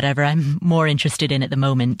pursuing whatever I'm more interested in at the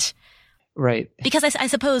moment. Right. Because I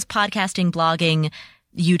suppose podcasting, blogging,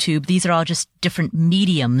 YouTube, these are all just different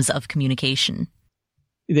mediums of communication.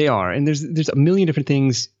 They are. And there's a million different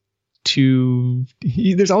things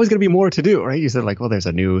there's always going to be more to do, right? You said like, well, there's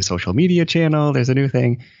a new social media channel, there's a new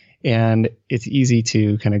thing. And it's easy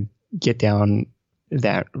to kind of get down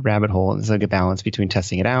that rabbit hole. There's like a balance between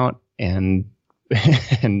testing it out and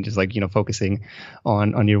just like, focusing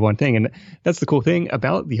on your one thing. And that's the cool thing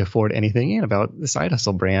about the Afford Anything and about the Side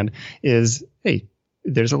Hustle brand is, hey,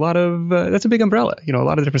 there's a lot of, that's a big umbrella. A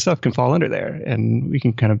lot of different stuff can fall under there, and we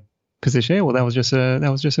can kind of position, hey, well, that was just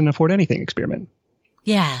an Afford Anything experiment.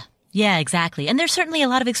 Yeah, exactly. And there's certainly a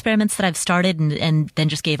lot of experiments that I've started and then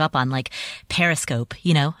just gave up on, like Periscope.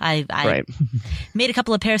 I right. made a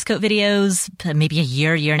couple of Periscope videos maybe a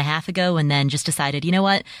year and a half ago, and then just decided, you know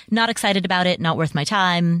what, not excited about it, not worth my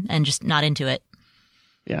time, and just not into it.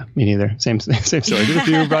 Yeah, me neither. Same story. Did a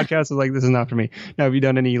few broadcasts. I was like, this is not for me. Now, have you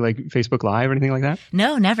done any like Facebook Live or anything like that?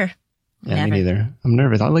 No, never. Yeah, me neither. I'm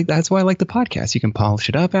nervous. That's why I like the podcast. You can polish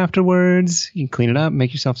it up afterwards. You can clean it up,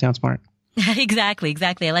 make yourself sound smart. Exactly.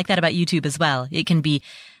 I like that about YouTube as well. It can be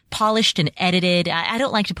polished and edited. I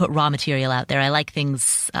don't like to put raw material out there. I like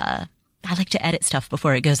things, I like to edit stuff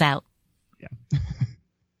before it goes out. Yeah.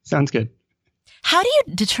 Sounds good. How do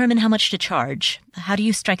you determine how much to charge? How do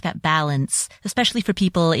you strike that balance, especially for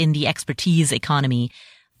people in the expertise economy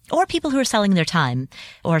or people who are selling their time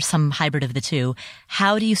or some hybrid of the two?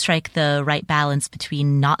 How do you strike the right balance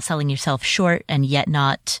between not selling yourself short and yet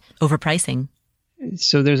not overpricing?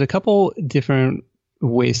 So there's a couple different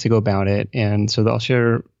ways to go about it. And so I'll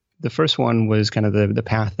share. The first one was kind of the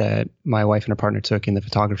path that my wife and her partner took in the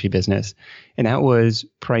photography business. And that was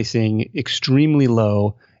pricing extremely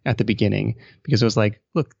low at the beginning, because it was like,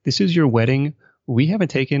 look, this is your wedding. We've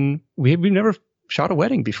never shot a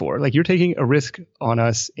wedding before. Like, you're taking a risk on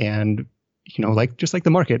us, and, just like the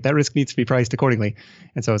market, that risk needs to be priced accordingly.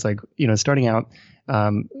 And so it's like, starting out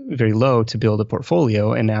very low to build a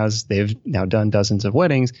portfolio. And as they've now done dozens of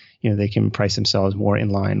weddings, they can price themselves more in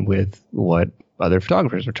line with what other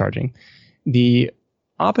photographers are charging. The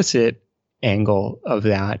opposite angle of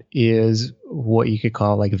that is what you could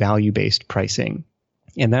call like value-based pricing.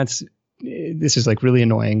 And this is like really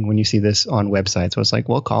annoying when you see this on websites. So it's like,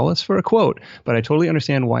 well, call us for a quote. But I totally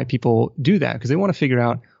understand why people do that, because they want to figure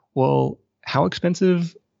out, well, how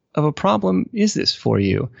expensive of a problem is this for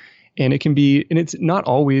you? And it can be, and it's not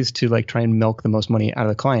always to like try and milk the most money out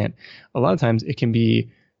of the client. A lot of times it can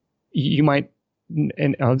be, you might,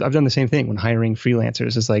 and I've done the same thing when hiring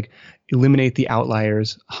freelancers. It's like, eliminate the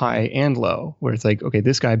outliers, high and low, where it's like, okay,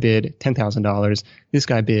 this guy bid $10,000, this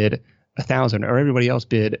guy bid $1,000, or everybody else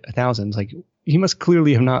bid $1,000. It's like, he must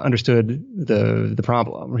clearly have not understood the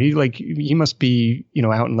problem, or he must be,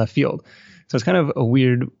 out in left field. So it's kind of a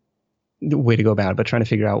weird way to go about it, but trying to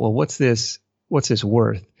figure out, well, what's this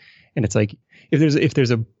worth? And it's like, if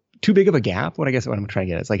there's a too big of a gap, what I'm trying to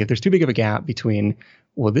get at, it's like, if there's too big of a gap between,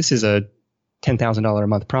 well, this is a $10,000 a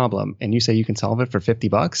month problem, and you say you can solve it for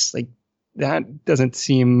 $50, like, that doesn't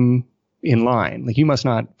seem in line. Like, you must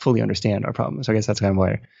not fully understand our problem. So I guess that's kind of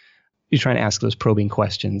where you're trying to ask those probing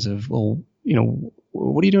questions of, well,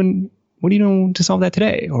 what are you doing? What are you doing to solve that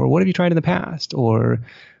today? Or what have you tried in the past? Or,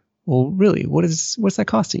 well, really, what's that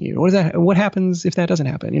costing you? What happens if that doesn't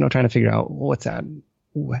happen? Trying to figure out, what's that?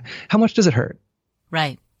 How much does it hurt?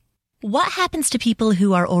 Right. What happens to people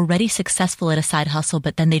who are already successful at a side hustle,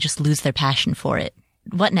 but then they just lose their passion for it?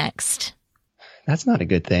 What next? That's not a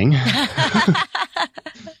good thing.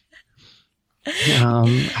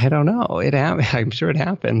 I don't know. I'm sure it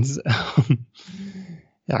happens.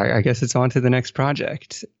 I guess it's on to the next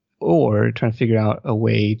project, or trying to figure out a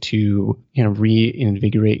way to,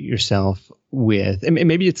 reinvigorate yourself with, and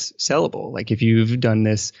maybe it's sellable. Like, if you've done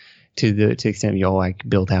this to the extent, I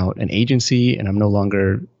built out an agency and I'm no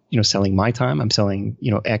longer, selling my time, I'm selling,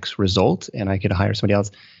 X result, and I could hire somebody else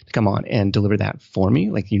to come on and deliver that for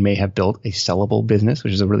me. Like, you may have built a sellable business,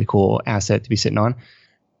 which is a really cool asset to be sitting on.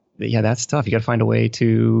 But yeah, that's tough. You got to find a way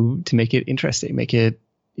to make it interesting, make it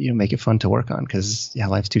fun to work on, because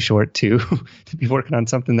life's too short to be working on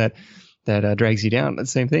something that drags you down. That's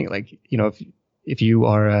the same thing. Like, if you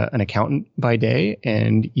are an accountant by day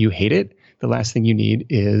and you hate it, the last thing you need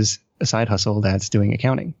is a side hustle that's doing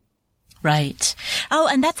accounting. Right. Oh,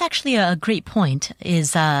 and that's actually a great point,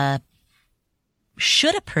 is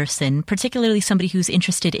should a person, particularly somebody who's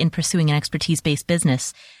interested in pursuing an expertise-based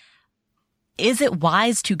business, is it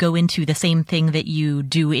wise to go into the same thing that you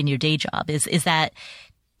do in your day job? Is that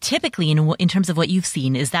typically, in terms of what you've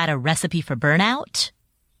seen, is that a recipe for burnout?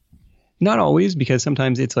 Not always, because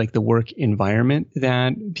sometimes it's like the work environment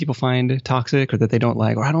that people find toxic, or that they don't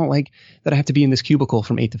like, or I don't like that I have to be in this cubicle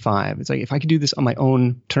from 8 to 5. It's like, if I could do this on my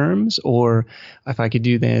own terms, or if I could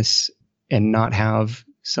do this and not have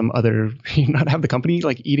not have the company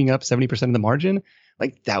like eating up 70% of the margin,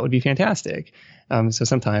 like, that would be fantastic. So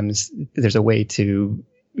sometimes there's a way to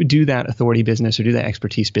do that authority business or do that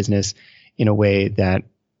expertise business in a way that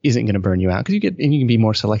isn't going to burn you out, because you can be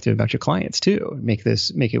more selective about your clients too. Make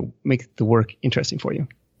the work interesting for you.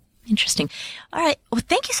 Interesting. All right. Well,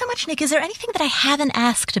 thank you so much, Nick. Is there anything that I haven't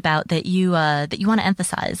asked about that you want to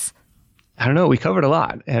emphasize? I don't know. We covered a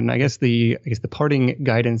lot, and I guess the parting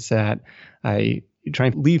guidance that I try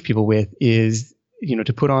and leave people with is,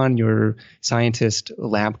 to put on your scientist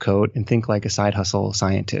lab coat and think like a side hustle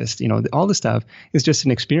scientist. All this stuff is just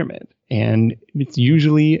an experiment, and it's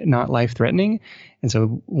usually not life-threatening. And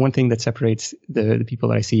so one thing that separates the people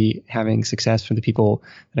that I see having success from the people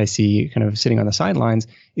that I see kind of sitting on the sidelines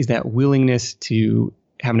is that willingness to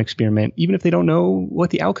have an experiment, even if they don't know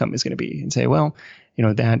what the outcome is going to be, and say, well,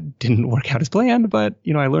 that didn't work out as planned, but,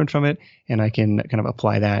 I learned from it and I can kind of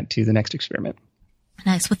apply that to the next experiment.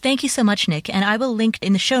 Nice. Well, thank you so much, Nick. And I will link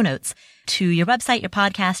in the show notes to your website, your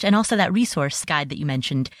podcast, and also that resource guide that you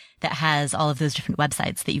mentioned that has all of those different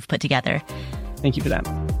websites that you've put together. Thank you for that.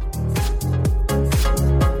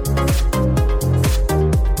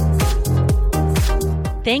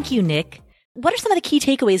 Thank you, Nick. What are some of the key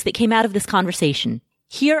takeaways that came out of this conversation?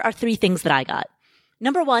 Here are 3 things that I got.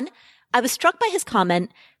 Number 1, I was struck by his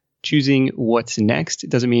comment. Choosing what's next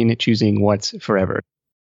doesn't mean choosing what's forever.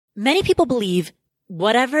 Many people believe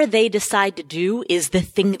whatever they decide to do is the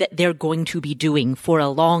thing that they're going to be doing for a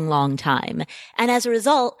long, long time. And as a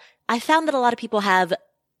result, I found that a lot of people have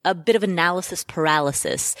a bit of analysis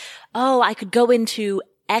paralysis. Oh, I could go into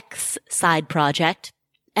X side project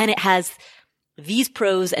and it has these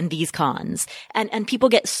pros and these cons. And people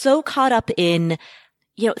get so caught up in,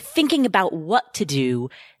 thinking about what to do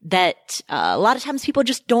that a lot of times people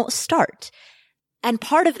just don't start. And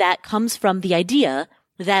part of that comes from the idea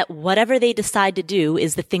that whatever they decide to do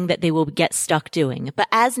is the thing that they will get stuck doing. But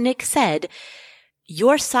as Nick said,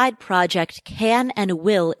 your side project can and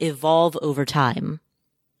will evolve over time.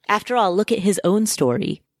 After all, look at his own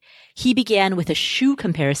story. He began with a shoe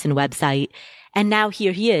comparison website, and now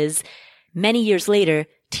here he is, many years later,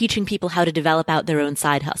 teaching people how to develop out their own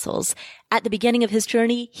side hustles. At the beginning of his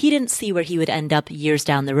journey, he didn't see where he would end up years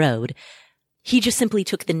down the road. He just simply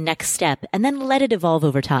took the next step and then let it evolve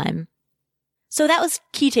over time. So that was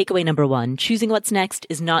key takeaway number 1. Choosing what's next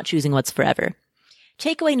is not choosing what's forever.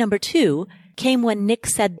 Takeaway number 2 came when Nick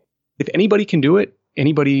said, if anybody can do it,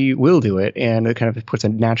 anybody will do it. And it kind of puts a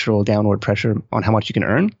natural downward pressure on how much you can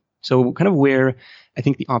earn. So kind of where I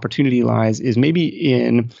think the opportunity lies is maybe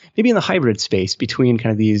in the hybrid space between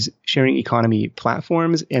kind of these sharing economy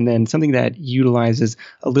platforms and then something that utilizes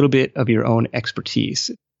a little bit of your own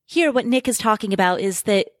expertise. Here, what Nick is talking about is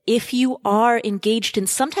that if you are engaged in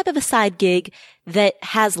some type of a side gig that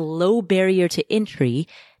has low barrier to entry,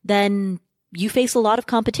 then you face a lot of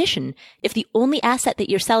competition. If the only asset that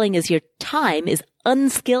you're selling is your time, is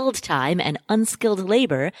unskilled time and unskilled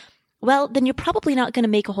labor, well, then you're probably not going to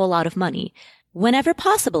make a whole lot of money. Whenever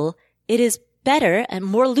possible, it is better and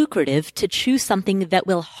more lucrative to choose something that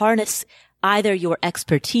will harness either your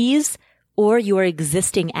expertise or your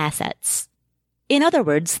existing assets. In other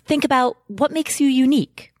words, think about what makes you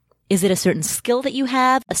unique. Is it a certain skill that you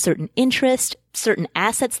have, a certain interest, certain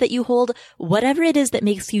assets that you hold? Whatever it is that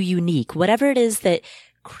makes you unique, whatever it is that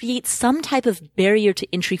creates some type of barrier to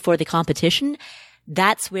entry for the competition,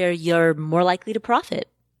 that's where you're more likely to profit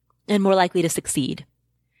and more likely to succeed.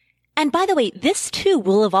 And by the way, this too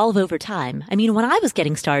will evolve over time. I mean, when I was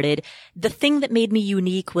getting started, the thing that made me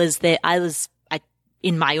unique was that I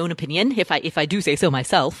in my own opinion, if I do say so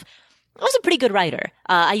myself, I was a pretty good writer.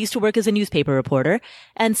 I used to work as a newspaper reporter,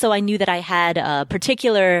 and so I knew that I had a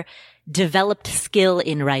particular developed skill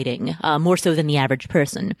in writing, more so than the average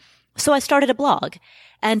person. So I started a blog,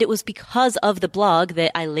 and it was because of the blog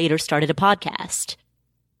that I later started a podcast.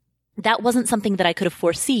 That wasn't something that I could have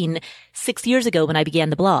foreseen 6 years ago when I began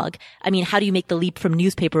the blog. I mean, how do you make the leap from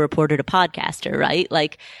newspaper reporter to podcaster, right?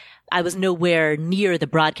 Like, I was nowhere near the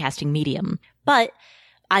broadcasting medium. But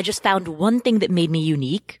I just found one thing that made me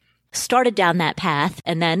unique, started down that path,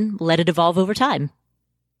 and then let it evolve over time.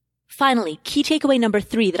 Finally, key takeaway number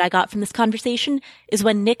 3 that I got from this conversation is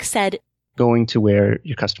when Nick said, going to where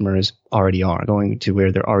your customers already are, going to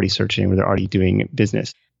where they're already searching, where they're already doing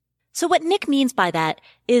business. So what Nick means by that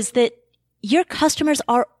is that your customers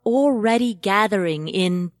are already gathering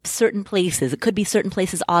in certain places. It could be certain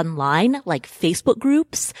places online, like Facebook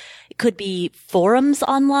groups. It could be forums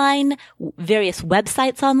online, various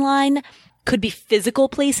websites online. Could be physical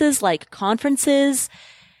places like conferences.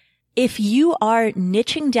 If you are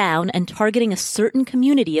niching down and targeting a certain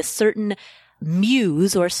community, a certain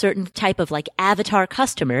muse or a certain type of like avatar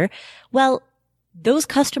customer, well, those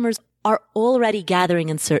customers are already gathering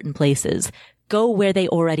in certain places. Go where they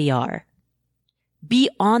already are. Be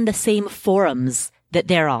on the same forums that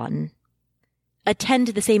they're on. Attend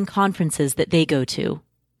the same conferences that they go to.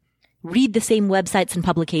 Read the same websites and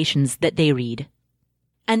publications that they read.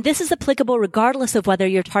 And this is applicable regardless of whether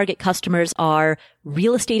your target customers are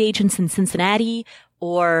real estate agents in Cincinnati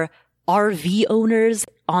or RV owners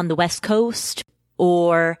on the West Coast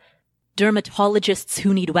or dermatologists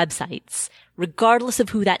who need websites. Regardless of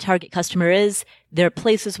who that target customer is, there are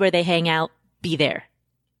places where they hang out. Be there.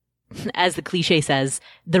 As the cliche says,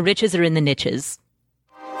 the riches are in the niches.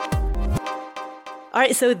 All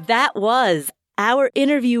right, so that was our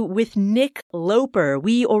interview with Nick Loper.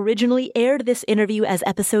 We originally aired this interview as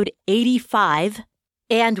episode 85,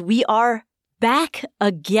 and we are back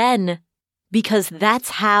again because that's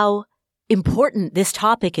how important this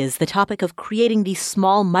topic is, the topic of creating these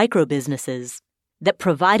small micro businesses that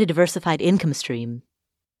provide a diversified income stream.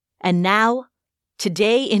 And now,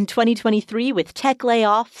 today in 2023, with tech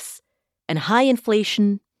layoffs and high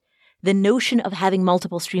inflation, the notion of having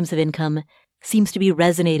multiple streams of income seems to be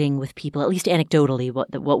resonating with people, at least anecdotally.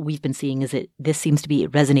 What we've been seeing is this seems to be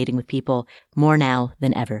resonating with people more now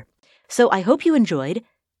than ever. So I hope you enjoyed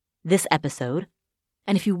this episode.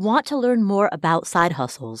 And if you want to learn more about side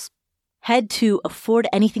hustles, head to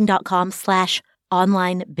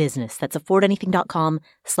affordanything.com/online business. That's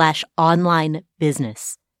affordanything.com/online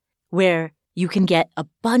business, where you can get a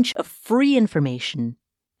bunch of free information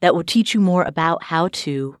that will teach you more about how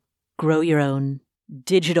to grow your own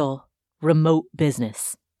digital remote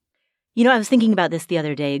business. You know, I was thinking about this the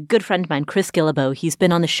other day. A good friend of mine, Chris Guillebeau, he's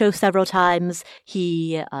been on the show several times.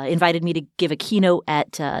 He invited me to give a keynote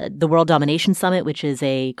at the World Domination Summit, which is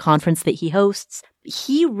a conference that he hosts.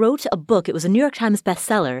 He wrote a book. It was a New York Times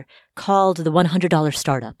bestseller called The $100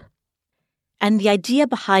 Startup. And the idea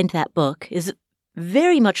behind that book is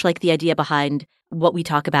very much like the idea behind what we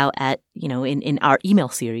talk about at, in our email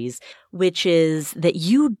series, which is that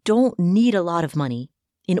you don't need a lot of money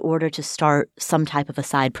in order to start some type of a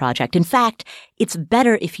side project. In fact, it's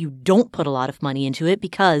better if you don't put a lot of money into it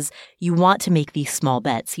because you want to make these small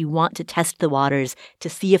bets. You want to test the waters to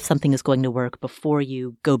see if something is going to work before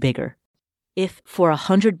you go bigger. If for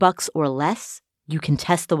 $100 or less, you can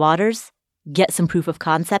test the waters, get some proof of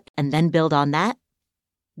concept, and then build on that,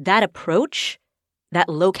 that approach, that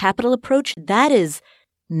low capital approach, that is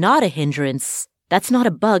not a hindrance. That's not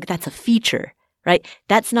a bug. That's a feature. Right?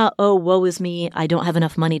 That's not, oh, woe is me, I don't have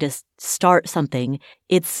enough money to start something.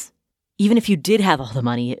 It's, even if you did have all the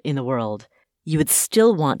money in the world, you would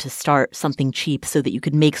still want to start something cheap so that you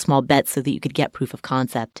could make small bets so that you could get proof of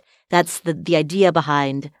concept. That's the idea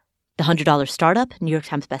behind The $100 Startup, New York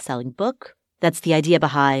Times bestselling book. That's the idea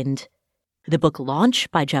behind the book Launch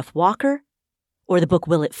by Jeff Walker, or the book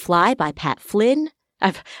Will It Fly by Pat Flynn.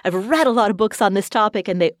 I've read a lot of books on this topic,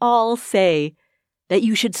 and they all say that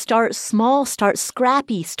you should start small, start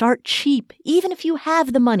scrappy, start cheap, even if you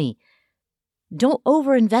have the money. Don't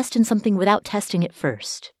overinvest in something without testing it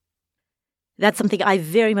first. That's something I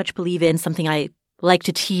very much believe in, something I like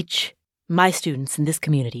to teach my students in this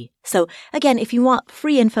community. So again, if you want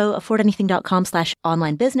free info,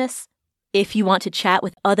 affordanything.com/online business. If you want to chat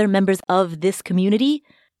with other members of this community,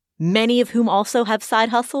 many of whom also have side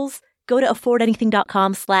hustles, go to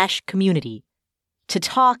affordanything.com/community to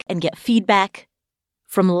talk and get feedback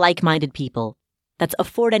from like-minded people. That's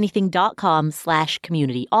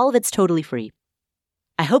affordanything.com/community. All of it's totally free.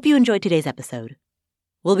 I hope you enjoyed today's episode.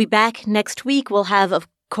 We'll be back next week. We'll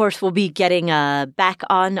be getting back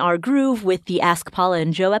on our groove with the Ask Paula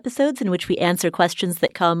and Joe episodes in which we answer questions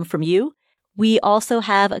that come from you. We also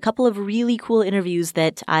have a couple of really cool interviews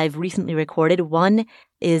that I've recently recorded. One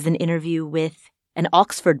is an interview with an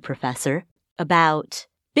Oxford professor about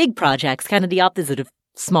big projects, kind of the opposite of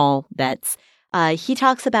small bets. He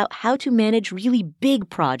talks about how to manage really big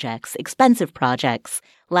projects, expensive projects,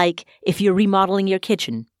 like if you're remodeling your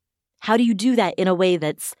kitchen. How do you do that in a way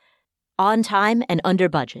that's on time and under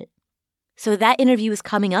budget? So that interview is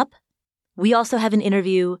coming up. We also have an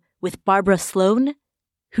interview with Barbara Sloan,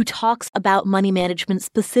 who talks about money management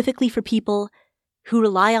specifically for people who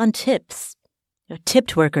rely on tips.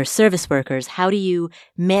 Tipped workers, service workers, how do you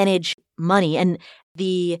manage money? And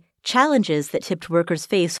the challenges that tipped workers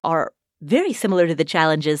face are very similar to the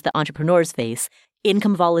challenges that entrepreneurs face: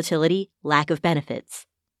 income volatility, lack of benefits.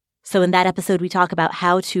 So in that episode, we talk about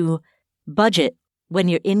how to budget when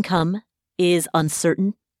your income is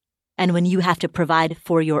uncertain and when you have to provide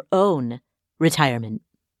for your own retirement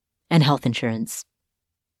and health insurance.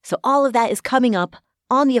 So all of that is coming up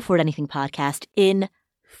on the Afford Anything podcast in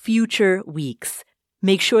future weeks.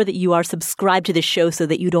 Make sure that you are subscribed to this show so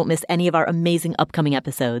that you don't miss any of our amazing upcoming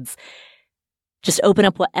episodes. Just open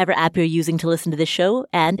up whatever app you're using to listen to this show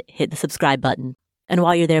and hit the subscribe button. And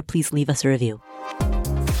while you're there, please leave us a review.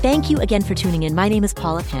 Thank you again for tuning in. My name is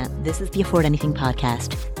Paula Pant. This is the Afford Anything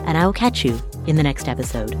podcast, and I will catch you in the next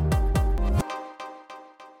episode.